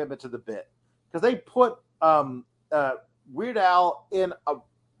their commitment to the bit. Because they put Weird Al in a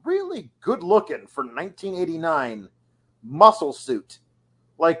really good looking for 1989 muscle suit.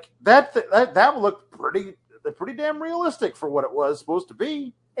 That looked pretty damn realistic for what it was supposed to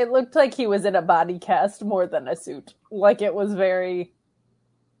be. It looked like he was in a body cast more than a suit. It was very,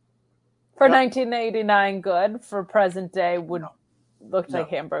 for 1989 good, for present day looked like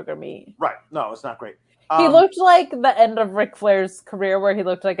hamburger meat. Right. No, it's not great. He looked like the end of Ric Flair's career where he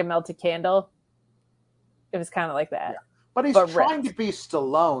looked like a melted candle. It was kind of like that. Yeah. But he's trying to be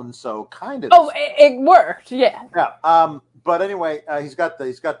Stallone, so kind of. Oh, it worked, yeah. Yeah. But anyway, he's got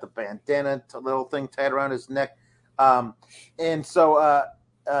the bandana little thing tied around his neck, and so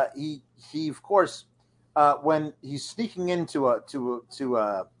he of course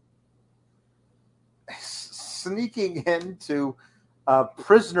sneaking into a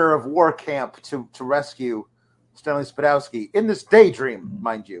prisoner of war camp to rescue Stanley Spadowski in this daydream,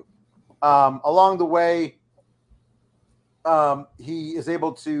 mind you. Along the way, he is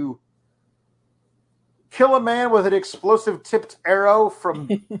able to kill a man with an explosive tipped arrow from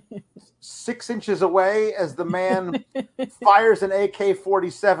 6 inches away as the man fires an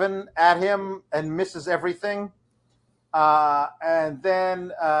AK-47 at him and misses everything. And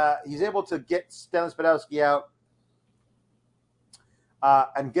then he's able to get Stanley Spadowski out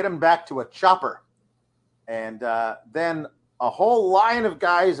and get him back to a chopper. And then a whole line of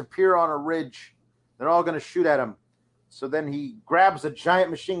guys appear on a ridge. They're all going to shoot at him. So then he grabs a giant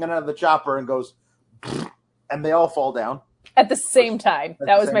machine gun out of the chopper and goes, and they all fall down. At the same time.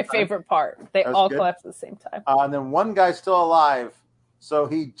 That was my favorite part. They all collapse at the same time. And then one guy's still alive, so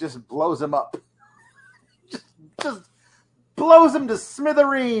he just blows him up. just blows him to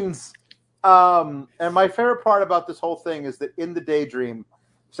smithereens. And my favorite part about this whole thing is that in the daydream,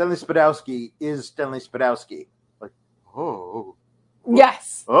 Stanley Spadowski is Stanley Spadowski. Like, oh.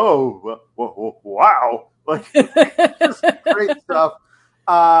 Yes. Oh, wow. Like, just great stuff.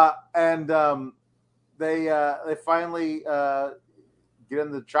 And they finally get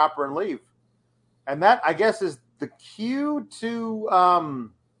in the chopper and leave. And that, I guess, is the cue to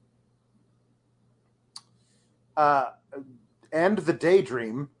end the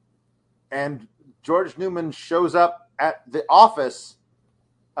daydream. And George Newman shows up at the office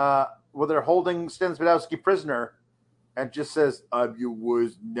where they're holding Stan Spadowski prisoner and just says, "I'm your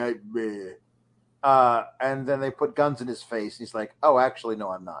worst nightmare." And then they put guns in his face. He's like, "Oh, actually, no,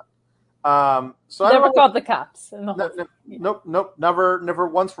 I'm not." So never called the cops. Nope. Never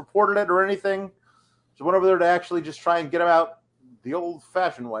once reported it or anything. So went over there to actually just try and get him out the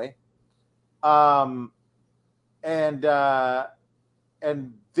old-fashioned way. And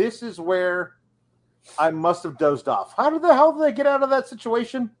this is where I must have dozed off. How the hell did they get out of that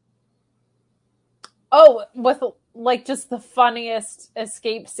situation? Oh, with like just the funniest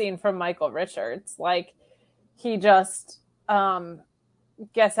escape scene from Michael Richards. Like he just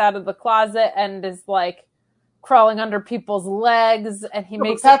gets out of the closet and is like crawling under people's legs, and he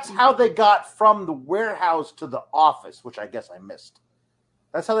makes. That's how they got from the warehouse to the office, which I guess I missed.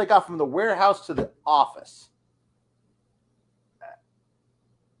 That's how they got from the warehouse to the office.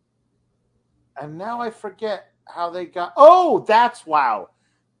 And now I forget how they got. Oh, that's wow.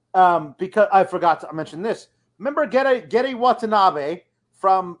 Because I forgot to mention this. Remember Getty Watanabe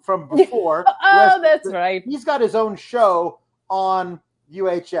from before? That's right. He's got his own show on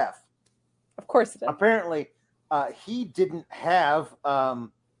UHF. Of course he did. Apparently, he didn't have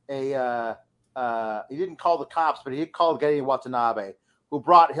he didn't call the cops, but he called Getty Watanabe, who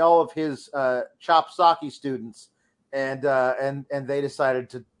brought all of his chop sake students, and they decided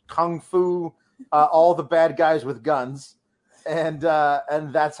to kung fu all the bad guys with guns, and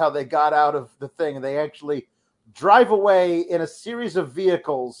that's how they got out of the thing. They actually drive away in a series of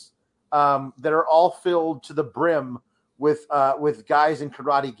vehicles that are all filled to the brim with guys in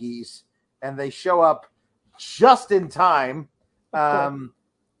karate gis, and they show up just in time, and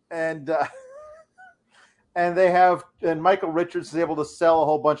Michael Richards is able to sell a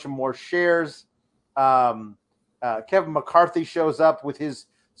whole bunch of more shares. Kevin McCarthy shows up with his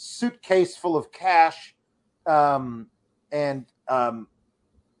suitcase full of cash, and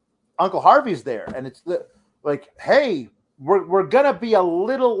Uncle Harvey's there, and it's like, hey, we're gonna be a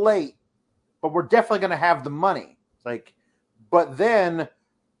little late, but we're definitely gonna have the money. It's like, but then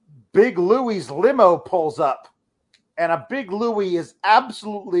Big Louie's limo pulls up, and a Big Louie is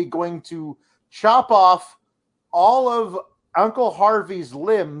absolutely going to chop off all of Uncle Harvey's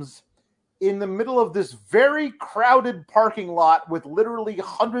limbs in the middle of this very crowded parking lot with literally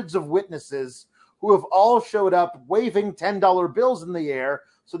hundreds of witnesses who have all showed up waving $10 bills in the air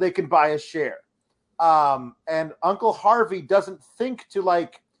so they can buy a share. And Uncle Harvey doesn't think to,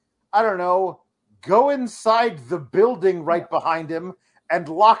 like, I don't know, go inside the building right behind him and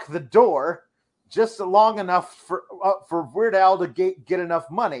lock the door just long enough for Weird Al to get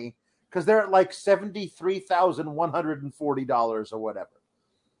enough money, because they're at like $73,140 or whatever.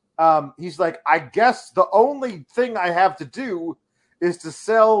 He's like, I guess the only thing I have to do is to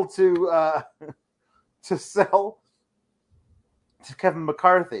sell to Kevin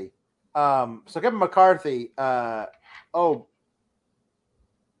McCarthy. So Kevin McCarthy, the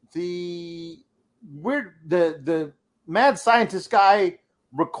mad scientist guy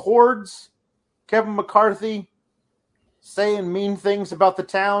records Kevin McCarthy saying mean things about the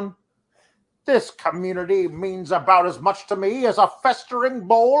town. This community means about as much to me as a festering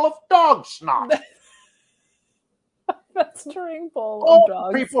bowl of dog snot. Festering bowl All of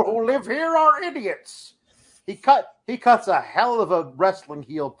dog people snot. who live here are idiots. he cuts a hell of a wrestling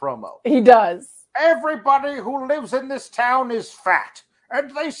heel promo. He does. Everybody who lives in this town is fat,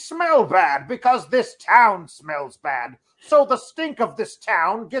 and they smell bad because this town smells bad. So the stink of this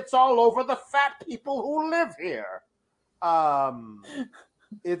town gets all over the fat people who live here.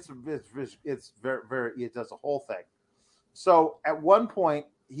 It's very, very, it does a whole thing. So at one point,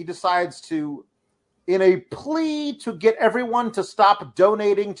 he decides to, in a plea to get everyone to stop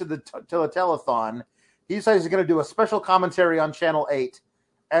donating to the telethon, he decides he's going to do a special commentary on Channel 8,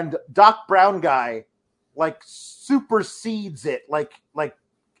 and Doc Brown guy like supersedes it, like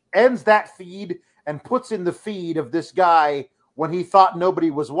ends that feed and puts in the feed of this guy when he thought nobody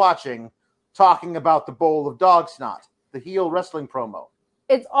was watching, talking about the bowl of dog snot, the heel wrestling promo.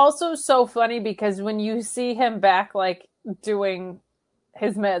 It's also so funny because when you see him back, like doing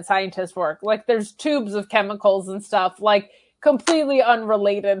his mad scientist work, like there's tubes of chemicals and stuff, like completely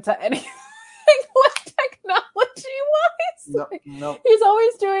unrelated to anything like technology wise. No. He's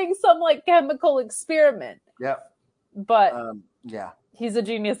always doing some like chemical experiment. Yep. But yeah, he's a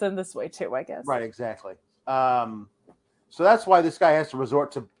genius in this way too, I guess. Right, exactly. So that's why this guy has to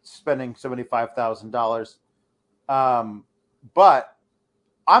resort to spending $75,000. But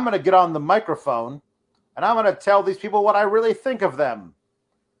I'm going to get on the microphone and I'm going to tell these people what I really think of them.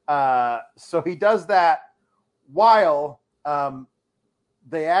 So he does that while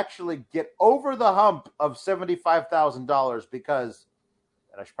they actually get over the hump of $75,000 because,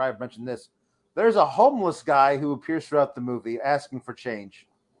 and I should probably mention this, there's a homeless guy who appears throughout the movie asking for change.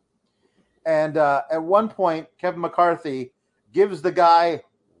 And at one point, Kevin McCarthy gives the guy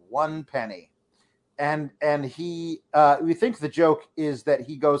 1 penny. And he, we think the joke is that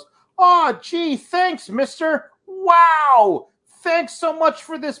he goes, "Oh, gee, thanks, mister. Wow, thanks so much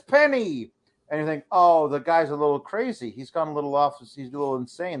for this penny." And you think, oh, the guy's a little crazy. He's gone a little off. He's a little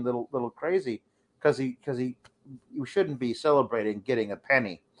insane, little crazy, because you shouldn't be celebrating getting a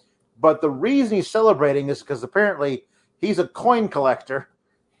penny. But the reason he's celebrating is because apparently he's a coin collector,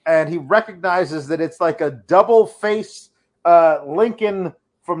 and he recognizes that it's like a double face Lincoln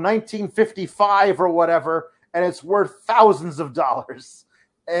from 1955 or whatever, and it's worth thousands of dollars.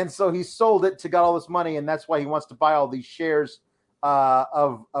 And so he sold it to get all this money, and that's why he wants to buy all these shares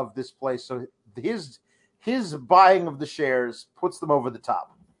of this place. So his buying of the shares puts them over the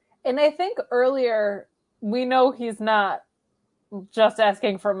top. And I think earlier we know he's not just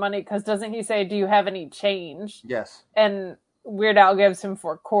asking for money because doesn't he say, "Do you have any change?" Yes. And Weird Al gives him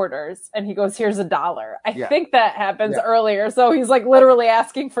 4 quarters, and he goes, "Here's $1." I think that happens earlier. So he's like literally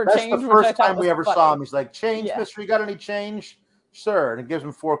asking for change. That's the first time we ever saw him. He's like, "Change, mister? You got any change?" "Sir." And he gives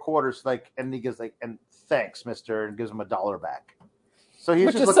him 4 quarters, and he gives and "Thanks, mister," and gives him $1 back. So he's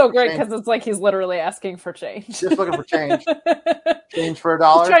which is so great because it's like he's literally asking for change. Just looking for change. Change for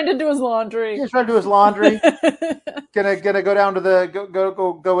 $1. He's trying to do his laundry. He's trying to do his laundry. Gonna go down to the go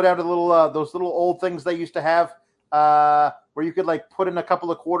down to the little those little old things they used to have where you could like put in a couple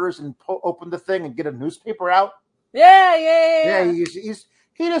of quarters and open the thing and get a newspaper out. Yeah.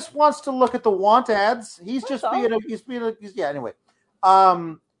 He just wants to look at the want ads. He's just being anyway.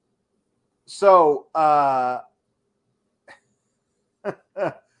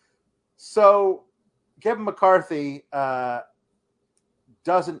 So Kevin McCarthy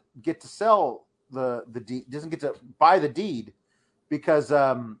doesn't get to sell the deed, doesn't get to buy the deed because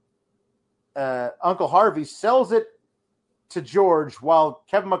Uncle Harvey sells it to George while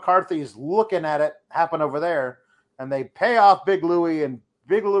Kevin McCarthy is looking at it happen over there, and they pay off Big Louie, and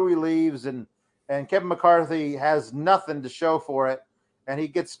Big Louie leaves, and Kevin McCarthy has nothing to show for it, and he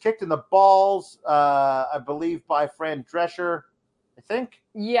gets kicked in the balls, I believe, by Fran Drescher. I think.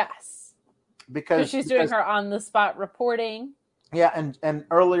 Yes. Because she's doing her on the spot reporting. Yeah, and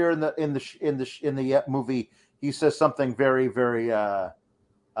earlier in the movie, he says something very, very women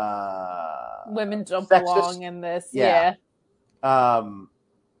don't sexist. Belong in this. Yeah. That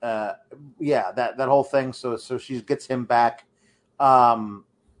whole thing. So she gets him back, and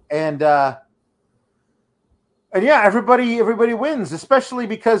everybody wins, especially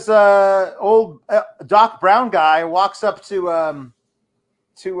because old Doc Brown guy walks up to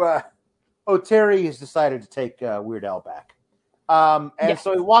Terry has decided to take Weird Al back. So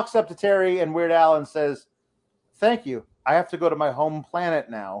he walks up to Terry and Weird Al and says, "Thank you. I have to go to my home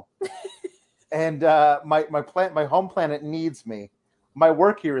planet now. And my home planet needs me. My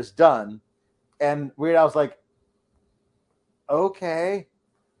work here is done." And Weird Al's like, "Okay.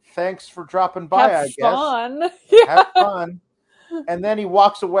 Thanks for dropping by, Have fun. Have fun." And then he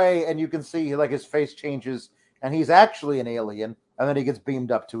walks away, and you can see like his face changes, and he's actually an alien. And then he gets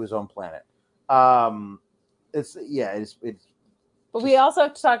beamed up to his own planet. It's. But we also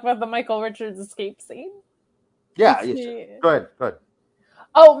have to talk about the Michael Richards escape scene. Yeah, yes. Go ahead. Go ahead.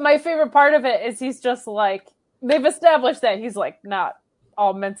 Oh, my favorite part of it is he's just like, they've established that he's like not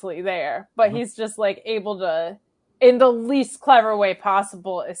all mentally there, but he's just like able to, in the least clever way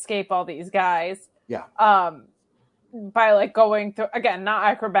possible, escape all these guys. Yeah. By like going through, again, not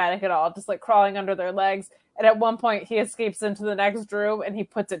acrobatic at all, just like crawling under their legs. And at one point, he escapes into the next room and he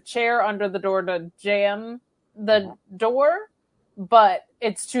puts a chair under the door to jam the door, but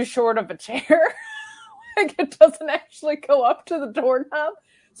it's too short of a chair. Like it doesn't actually go up to the doorknob.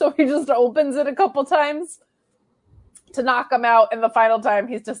 So he just opens it a couple times to knock him out. And the final time,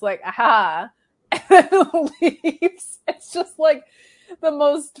 he's just like, aha, and then leaves. It's just like the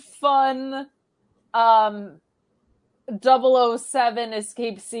most fun 007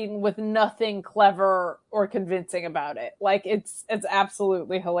 escape scene with nothing clever or convincing about it. Like it's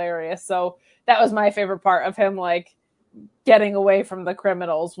absolutely hilarious. So that was my favorite part of him, like getting away from the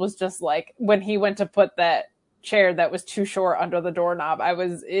criminals, was just like when he went to put that chair that was too short under the doorknob. I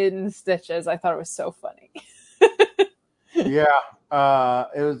was in stitches. I thought it was so funny. Yeah,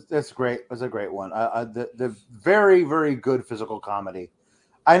 it's great. It was a great one. The very, very good physical comedy.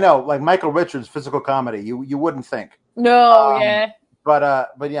 I know, like Michael Richards' physical comedy. You wouldn't think. No, yeah.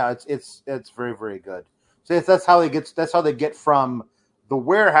 But yeah, it's very, very good. So that's how they get from the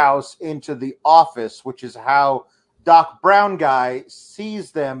warehouse into the office, which is how Doc Brown guy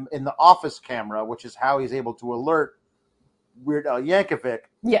sees them in the office camera, which is how he's able to alert Weird Al Yankovic,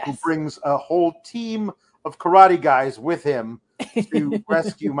 yes, who brings a whole team of karate guys with him to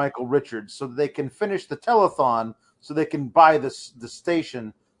rescue Michael Richards, so that they can finish the telethon, so they can buy the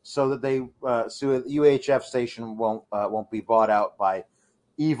station, so that so the UHF station won't be bought out by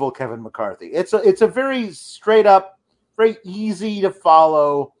evil Kevin McCarthy. It's a very straight up, very easy to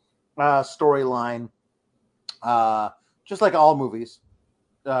follow storyline, just like all movies.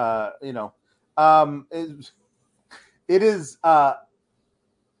 It is a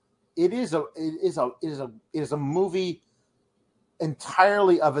movie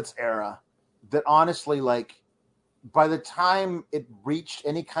entirely of its era that honestly, like, by the time it reached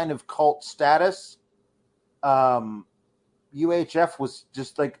any kind of cult status, UHF was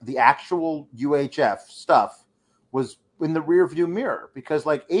just like the actual UHF stuff was in the rearview mirror, because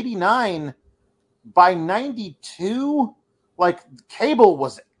like 89, by 92, like cable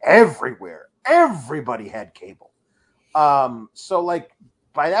was everywhere. Everybody had cable. So like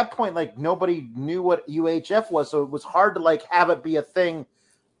by that point, like nobody knew what UHF was, so it was hard to like have it be a thing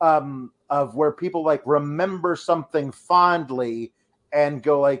of where people like remember something fondly and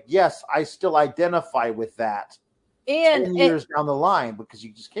go like, yes, I still identify with that. And 10 years down the line, because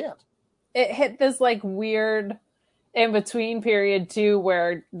you just can't. It hit this like weird in between period too,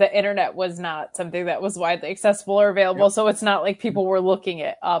 where the internet was not something that was widely accessible or available. Yep. So it's not like people were looking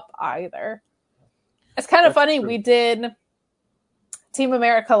it up either. It's kind of funny. True. We did Team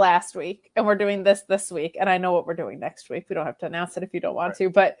America last week, and we're doing this week. And I know what we're doing next week. We don't have to announce it if you don't want to,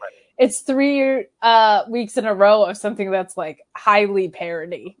 but it's 3 weeks in a row of something that's like highly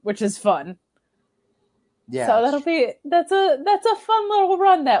parody, which is fun. Yeah. So that's a fun little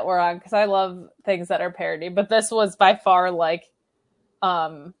run that we're on, because I love things that are parody. But this was by far like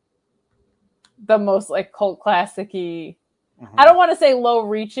the most like cult classic-y. Mm-hmm. I don't want to say low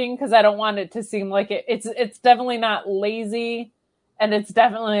reaching, because I don't want it to seem like it's definitely not lazy, and it's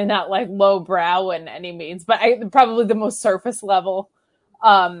definitely not like low brow in any means, but probably the most surface level,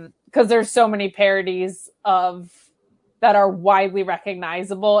 because there's so many parodies that are widely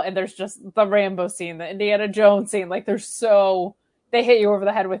recognizable, and there's just the Rambo scene, the Indiana Jones scene, like they hit you over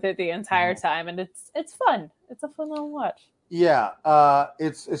the head with it the entire time, and it's fun. It's a fun little watch. Yeah,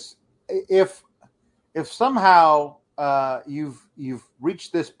 it's if somehow you've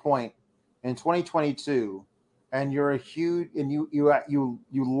reached this point in 2022, and you're a huge and you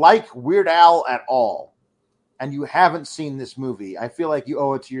like Weird Al at all, and you haven't seen this movie, I feel like you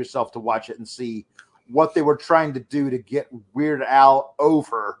owe it to yourself to watch it and see what they were trying to do to get Weird Al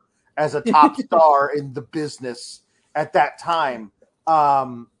over as a top star in the business at that time,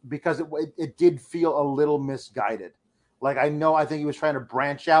 because it did feel a little misguided. Like I think he was trying to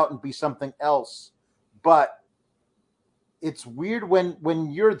branch out and be something else, but it's weird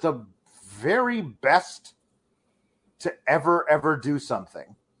when you're the very best to ever do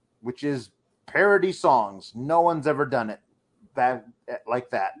something, which is parody songs. No one's ever done it like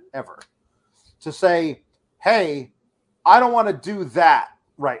that ever. To say, hey, I don't want to do that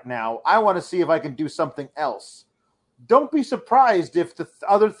right now. I want to see if I can do something else. Don't be surprised if the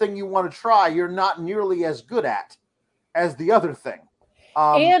other thing you want to try, you're not nearly as good at as the other thing.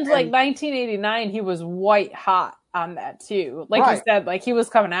 And like 1989, he was white hot on that too. Like you Right. said, like he was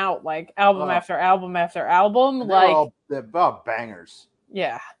coming out like album Uh, after album after album. and Like, they're all bangers.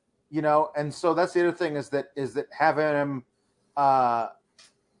 yeah. And so that's the other thing is that having him,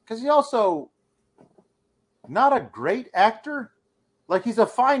 because he also not a great actor. Like he's a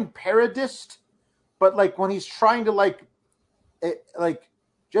fine parodist, but like when he's trying to like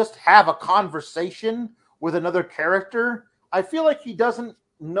just have a conversation with another character, I feel like he doesn't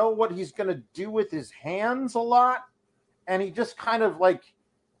know what he's going to do with his hands a lot, and he just kind of like,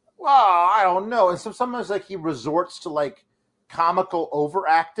 well, I don't know. And so sometimes like he resorts to like comical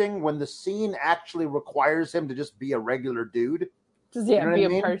overacting when the scene actually requires him to just be a regular dude. Just, You yeah, know what be I a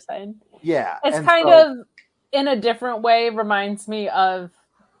mean? person. Yeah. It's and kind so, of, in a different way, reminds me of,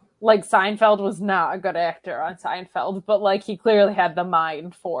 like, Seinfeld was not a good actor on Seinfeld, but, like, he clearly had the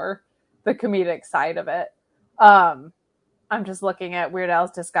mind for the comedic side of it. I'm just looking at Weird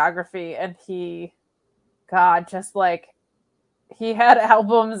Al's discography, and God, just, like, he had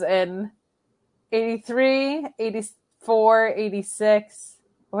albums in 83, 84, 86.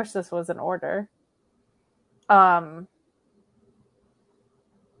 I wish this was in order.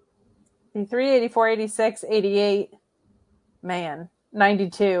 83, 84, 86, 88. Man,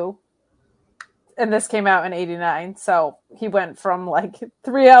 92. And this came out in 89. So he went from like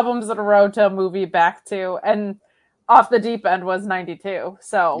 3 albums in a row to a movie back to, and Off the Deep End was 92.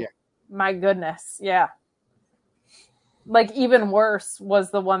 So, yeah. my goodness. Yeah. Like, even worse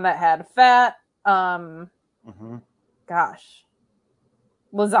was the one that had Fat. Gosh.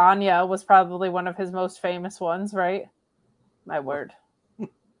 Lasagna was probably one of his most famous ones, right? My word.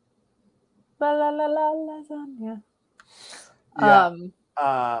 La la la la lasagna. Yeah.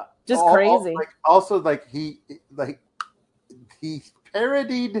 Just crazy. He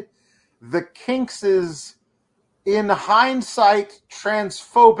parodied the Kinks' in hindsight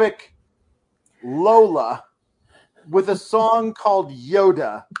transphobic Lola with a song called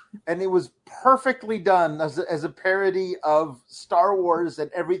Yoda, and it was perfectly done as a parody of Star Wars and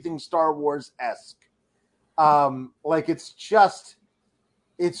everything Star Wars-esque. Like it's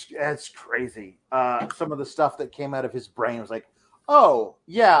crazy. Some of the stuff that came out of his brain was like, oh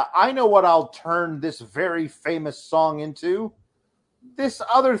yeah, I know what I'll turn this very famous song into. This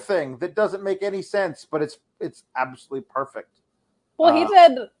other thing that doesn't make any sense, but it's absolutely perfect. Well, he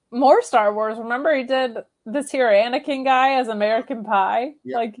did more Star Wars. Remember, he did this here Anakin guy as American Pie.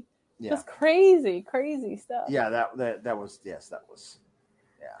 Yeah. Like, Yeah. just crazy stuff. Yeah, that was yeah.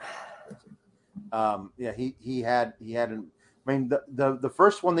 He had an. I mean, the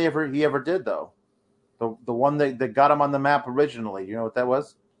first one he ever did though, the one that got him on the map originally. You know what that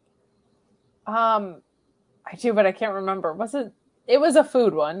was? I do, but I can't remember. Was it? It was a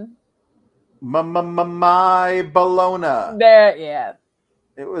food one. My Bologna. There, yeah.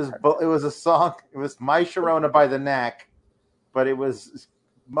 It was a song. It was My Sharona by the Knack, but it was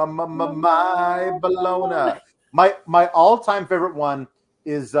my Bologna. My all time favorite one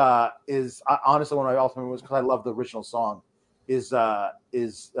is honestly one of my all time ones because I love the original song. Is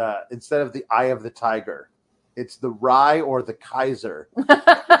instead of the Eye of the Tiger, it's the Rye or the Kaiser. He's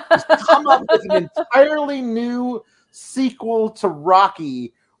come up with an entirely new sequel to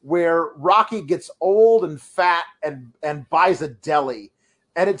Rocky, where Rocky gets old and fat and buys a deli,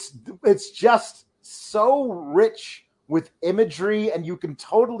 and it's just so rich with imagery, and you can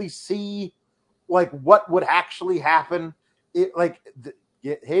totally see like what would actually happen. It like the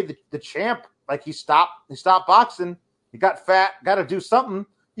champ, like he stopped boxing. He got fat, got to do something.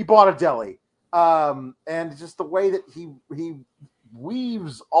 He bought a deli. And just the way that he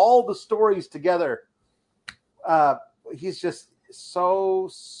weaves all the stories together. He's just so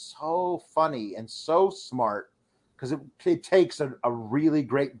funny and so smart because it takes a really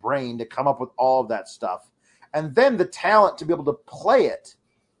great brain to come up with all of that stuff. And then the talent to be able to play it.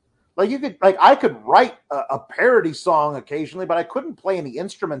 I could write a parody song occasionally, but I couldn't play any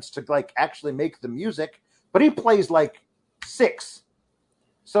instruments to like actually make the music. But he plays like 6.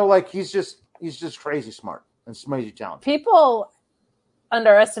 So like he's just crazy smart and crazy talented. People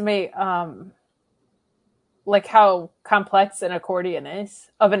underestimate like how complex an accordion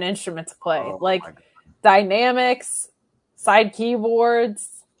is of an instrument to play. Oh, like dynamics, side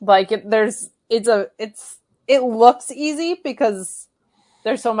keyboards, like it looks easy because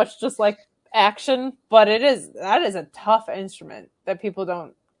there's so much just like action, but that is a tough instrument that people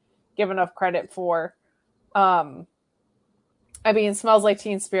don't give enough credit for. I mean, Smells Like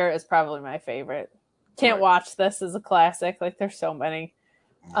Teen Spirit is probably my favorite. Can't Watch This is a classic. Like, there's so many.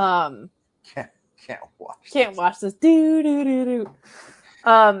 Can't watch this. Do do do do.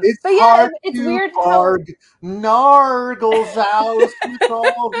 It's But yeah, hard it's to weird how barg Nargle's house with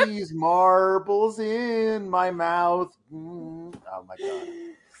all these marbles in my mouth. Oh my god.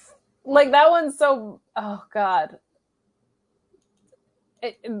 like that one's so. Oh god,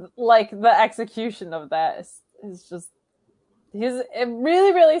 like the execution of that is just he's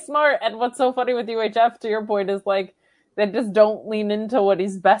really really smart. And what's so funny with UHF, to your point, is like they just don't lean into what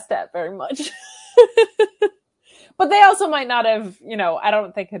he's best at very much. But they also might not have, I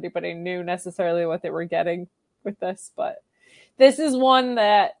don't think anybody knew necessarily what they were getting with this. But this is one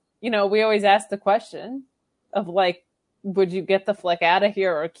that, we always ask the question of like, would you get the flick out of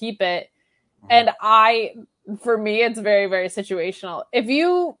here or keep it? And for me, it's very, very situational. If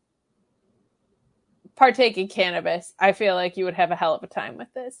you partake in cannabis, I feel like you would have a hell of a time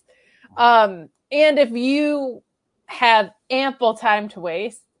with this. And if you have ample time to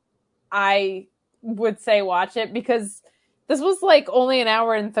waste, I would say watch it, because this was like only an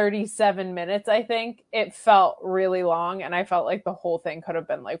hour and 37 minutes, I think. It felt really long, and I felt like the whole thing could have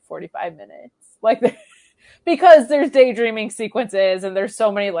been like 45 minutes. Like, because there's daydreaming sequences and there's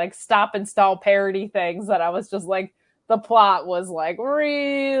so many like stop and stall parody things that I was just like, the plot was like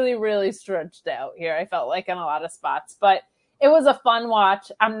really, really stretched out here. I felt like in a lot of spots, but it was a fun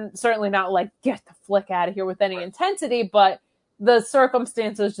watch. I'm certainly not like, get the flick out of here with any intensity, but the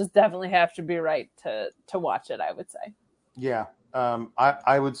circumstances just definitely have to be right to watch it, I would say. Yeah.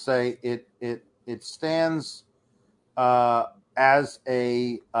 I would say it stands as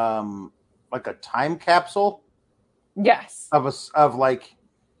a like a time capsule. Yes. Of like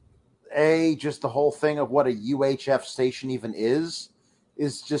just the whole thing of what a UHF station even is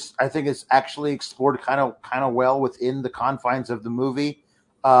just, I think it's actually explored kind of well within the confines of the movie,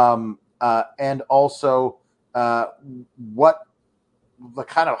 and also what the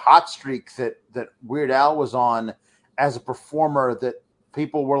kind of hot streak that Weird Al was on as a performer, that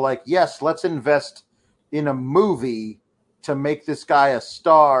people were like, yes, let's invest in a movie to make this guy a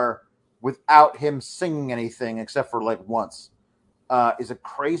star without him singing anything except for like once, is a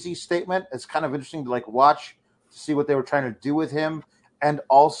crazy statement. It's kind of interesting to like watch to see what they were trying to do with him. And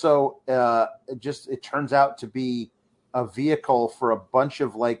also it turns out to be a vehicle for a bunch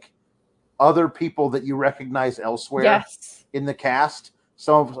of like other people that you recognize elsewhere. Yes. In the cast,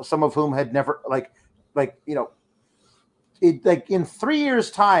 some of whom had never like in 3 years'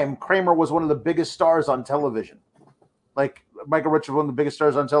 time, Kramer was one of the biggest stars on television. Like Michael Richards, one of the biggest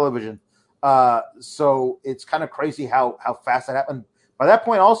stars on television. So it's kind of crazy how fast that happened. By that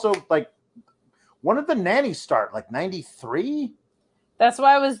point, also, like, when did The Nanny start? Like 93? That's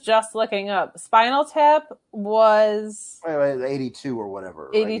why I was just looking up. Spinal Tap was 82 or whatever.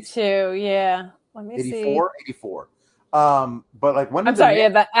 82, right? Yeah. Let me 84? see. 84. But like, when did I'm sorry, yeah,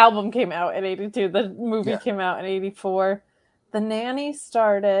 the album came out in 82. The movie came out in 84. The Nanny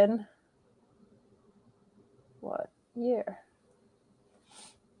started what year?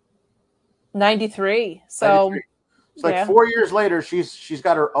 93. So 93. It's like 4 years later, she's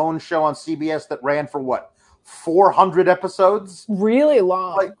got her own show on CBS that ran for what, 400 episodes? Really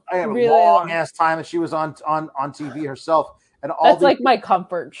long. Like, I have really a long ass time that she was on TV herself. And all that's like my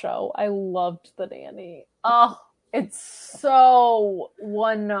comfort show. I loved The Nanny. Oh, it's so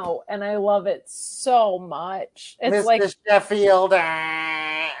one note, and I love it so much. It's Mr. like Sheffield.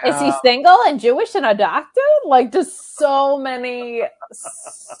 Is he single and Jewish and a doctor? Like, just so many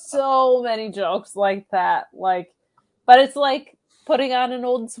jokes like that. Like, but it's like putting on an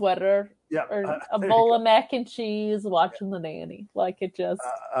old sweater, or a bowl of mac and cheese, watching The Nanny. Like, it just.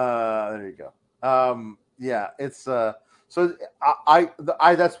 There you go. Yeah, it's so I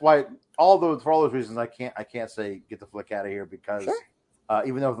that's why for all those reasons I can't say get the flick out of here, because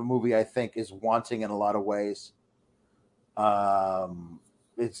even though the movie I think is wanting in a lot of ways,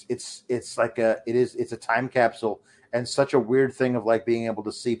 it's like it's a time capsule, and such a weird thing of like being able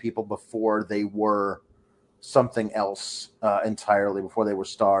to see people before they were something else entirely, before they were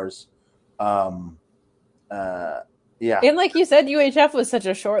stars. Yeah. And like you said, UHF was such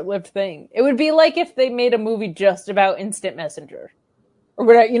a short-lived thing. It would be like if they made a movie just about Instant Messenger. Or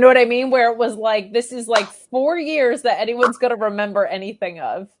whatever, you know what I mean? Where it was like, this is like 4 years that anyone's going to remember anything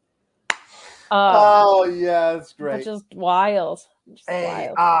of. Oh, yeah, that's great. Just wild.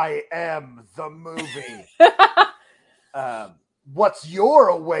 I am the movie. What's your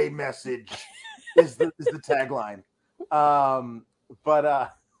away message is the tagline.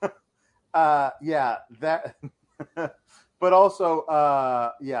 Yeah, that... but also,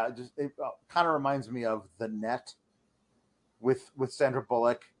 just it kind of reminds me of The Net with Sandra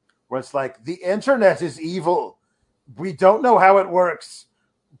Bullock, where it's like, the internet is evil. We don't know how it works,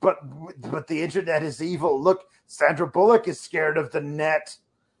 but the internet is evil. Look, Sandra Bullock is scared of the net.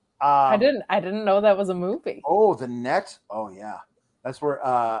 I didn't know that was a movie. Oh, the net. Oh yeah, that's where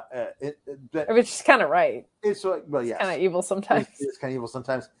Which is kind of right. It's well, yes, kind of evil sometimes. It's kind of evil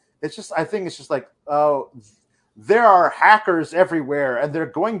sometimes. It's just, I think it's just like, oh, there are hackers everywhere, and they're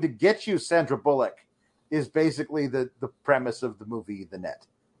going to get you, Sandra Bullock. Is basically the premise of the movie The Net.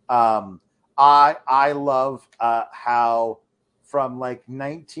 I love how from like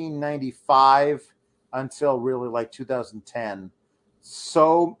 1995 until really like 2010,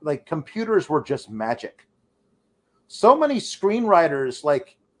 so like computers were just magic. So many screenwriters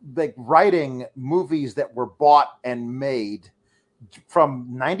like writing movies that were bought and made from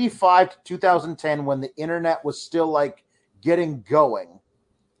 95 to 2010 when the internet was still like getting going.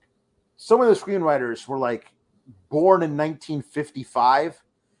 Some of the screenwriters were like born in 1955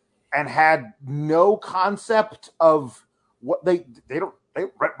 and had no concept of what they were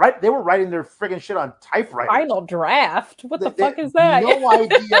writing their friggin' shit on typewriters. Final Draft? What the fuck is that? No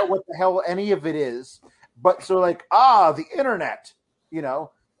idea what the hell any of it is. But so like, the internet, you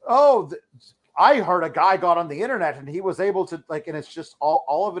know, I heard a guy got on the internet and he was able to like, and it's just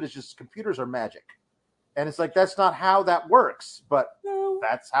all of it is just computers are magic. And it's like, that's not how that works, but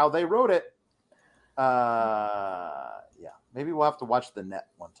that's how they wrote it. Yeah, maybe we'll have to watch The Net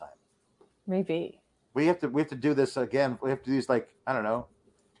one time. Maybe. We have to do this again. We have to do these, like, I don't know,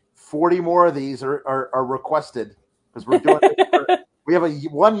 40 more of these are requested because we're doing we have a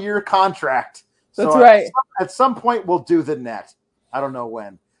 1-year contract. So that's right. At some point we'll do The Net. I don't know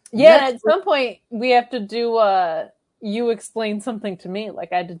when. Yeah, at some point we have to do you explain something to me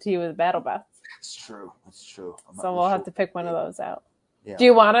like I did to you with Battle Beth. That's true. So we'll have to pick one of those out. Yeah. Do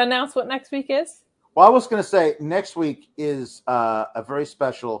you want to announce what next week is? Well, I was going to say next week is a very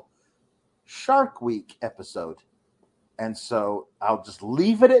special Shark Week episode. And so I'll just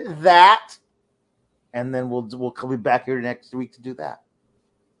leave it at that. And then we'll be back here next week to do that.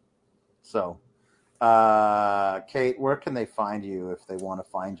 So, Kate, where can they find you if they want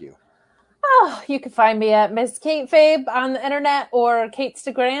to find you? Oh, you can find me at Miss Kate Fabe on the internet or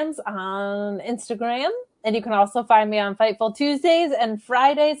Katestagrams on Instagram. And you can also find me on Fightful Tuesdays and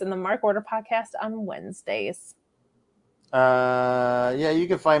Fridays and the Mark Order podcast on Wednesdays. Yeah, you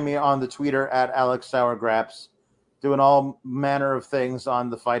can find me on the Twitter at Alex Sourgraps, doing all manner of things on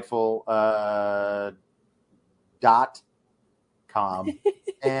the Fightful .com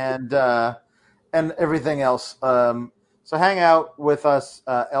and everything else. So hang out with us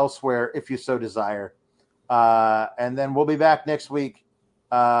elsewhere if you so desire. And then we'll be back next week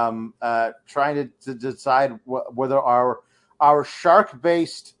trying to decide whether our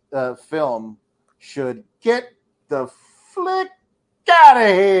shark-based film should get the flick out of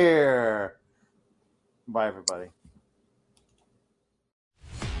here. Bye, everybody.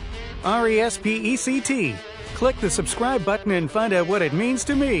 RESPECT. Click the subscribe button and find out what it means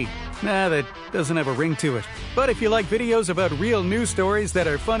to me. Nah, that doesn't have a ring to it. But if you like videos about real news stories that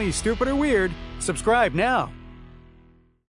are funny, stupid, or weird, subscribe now.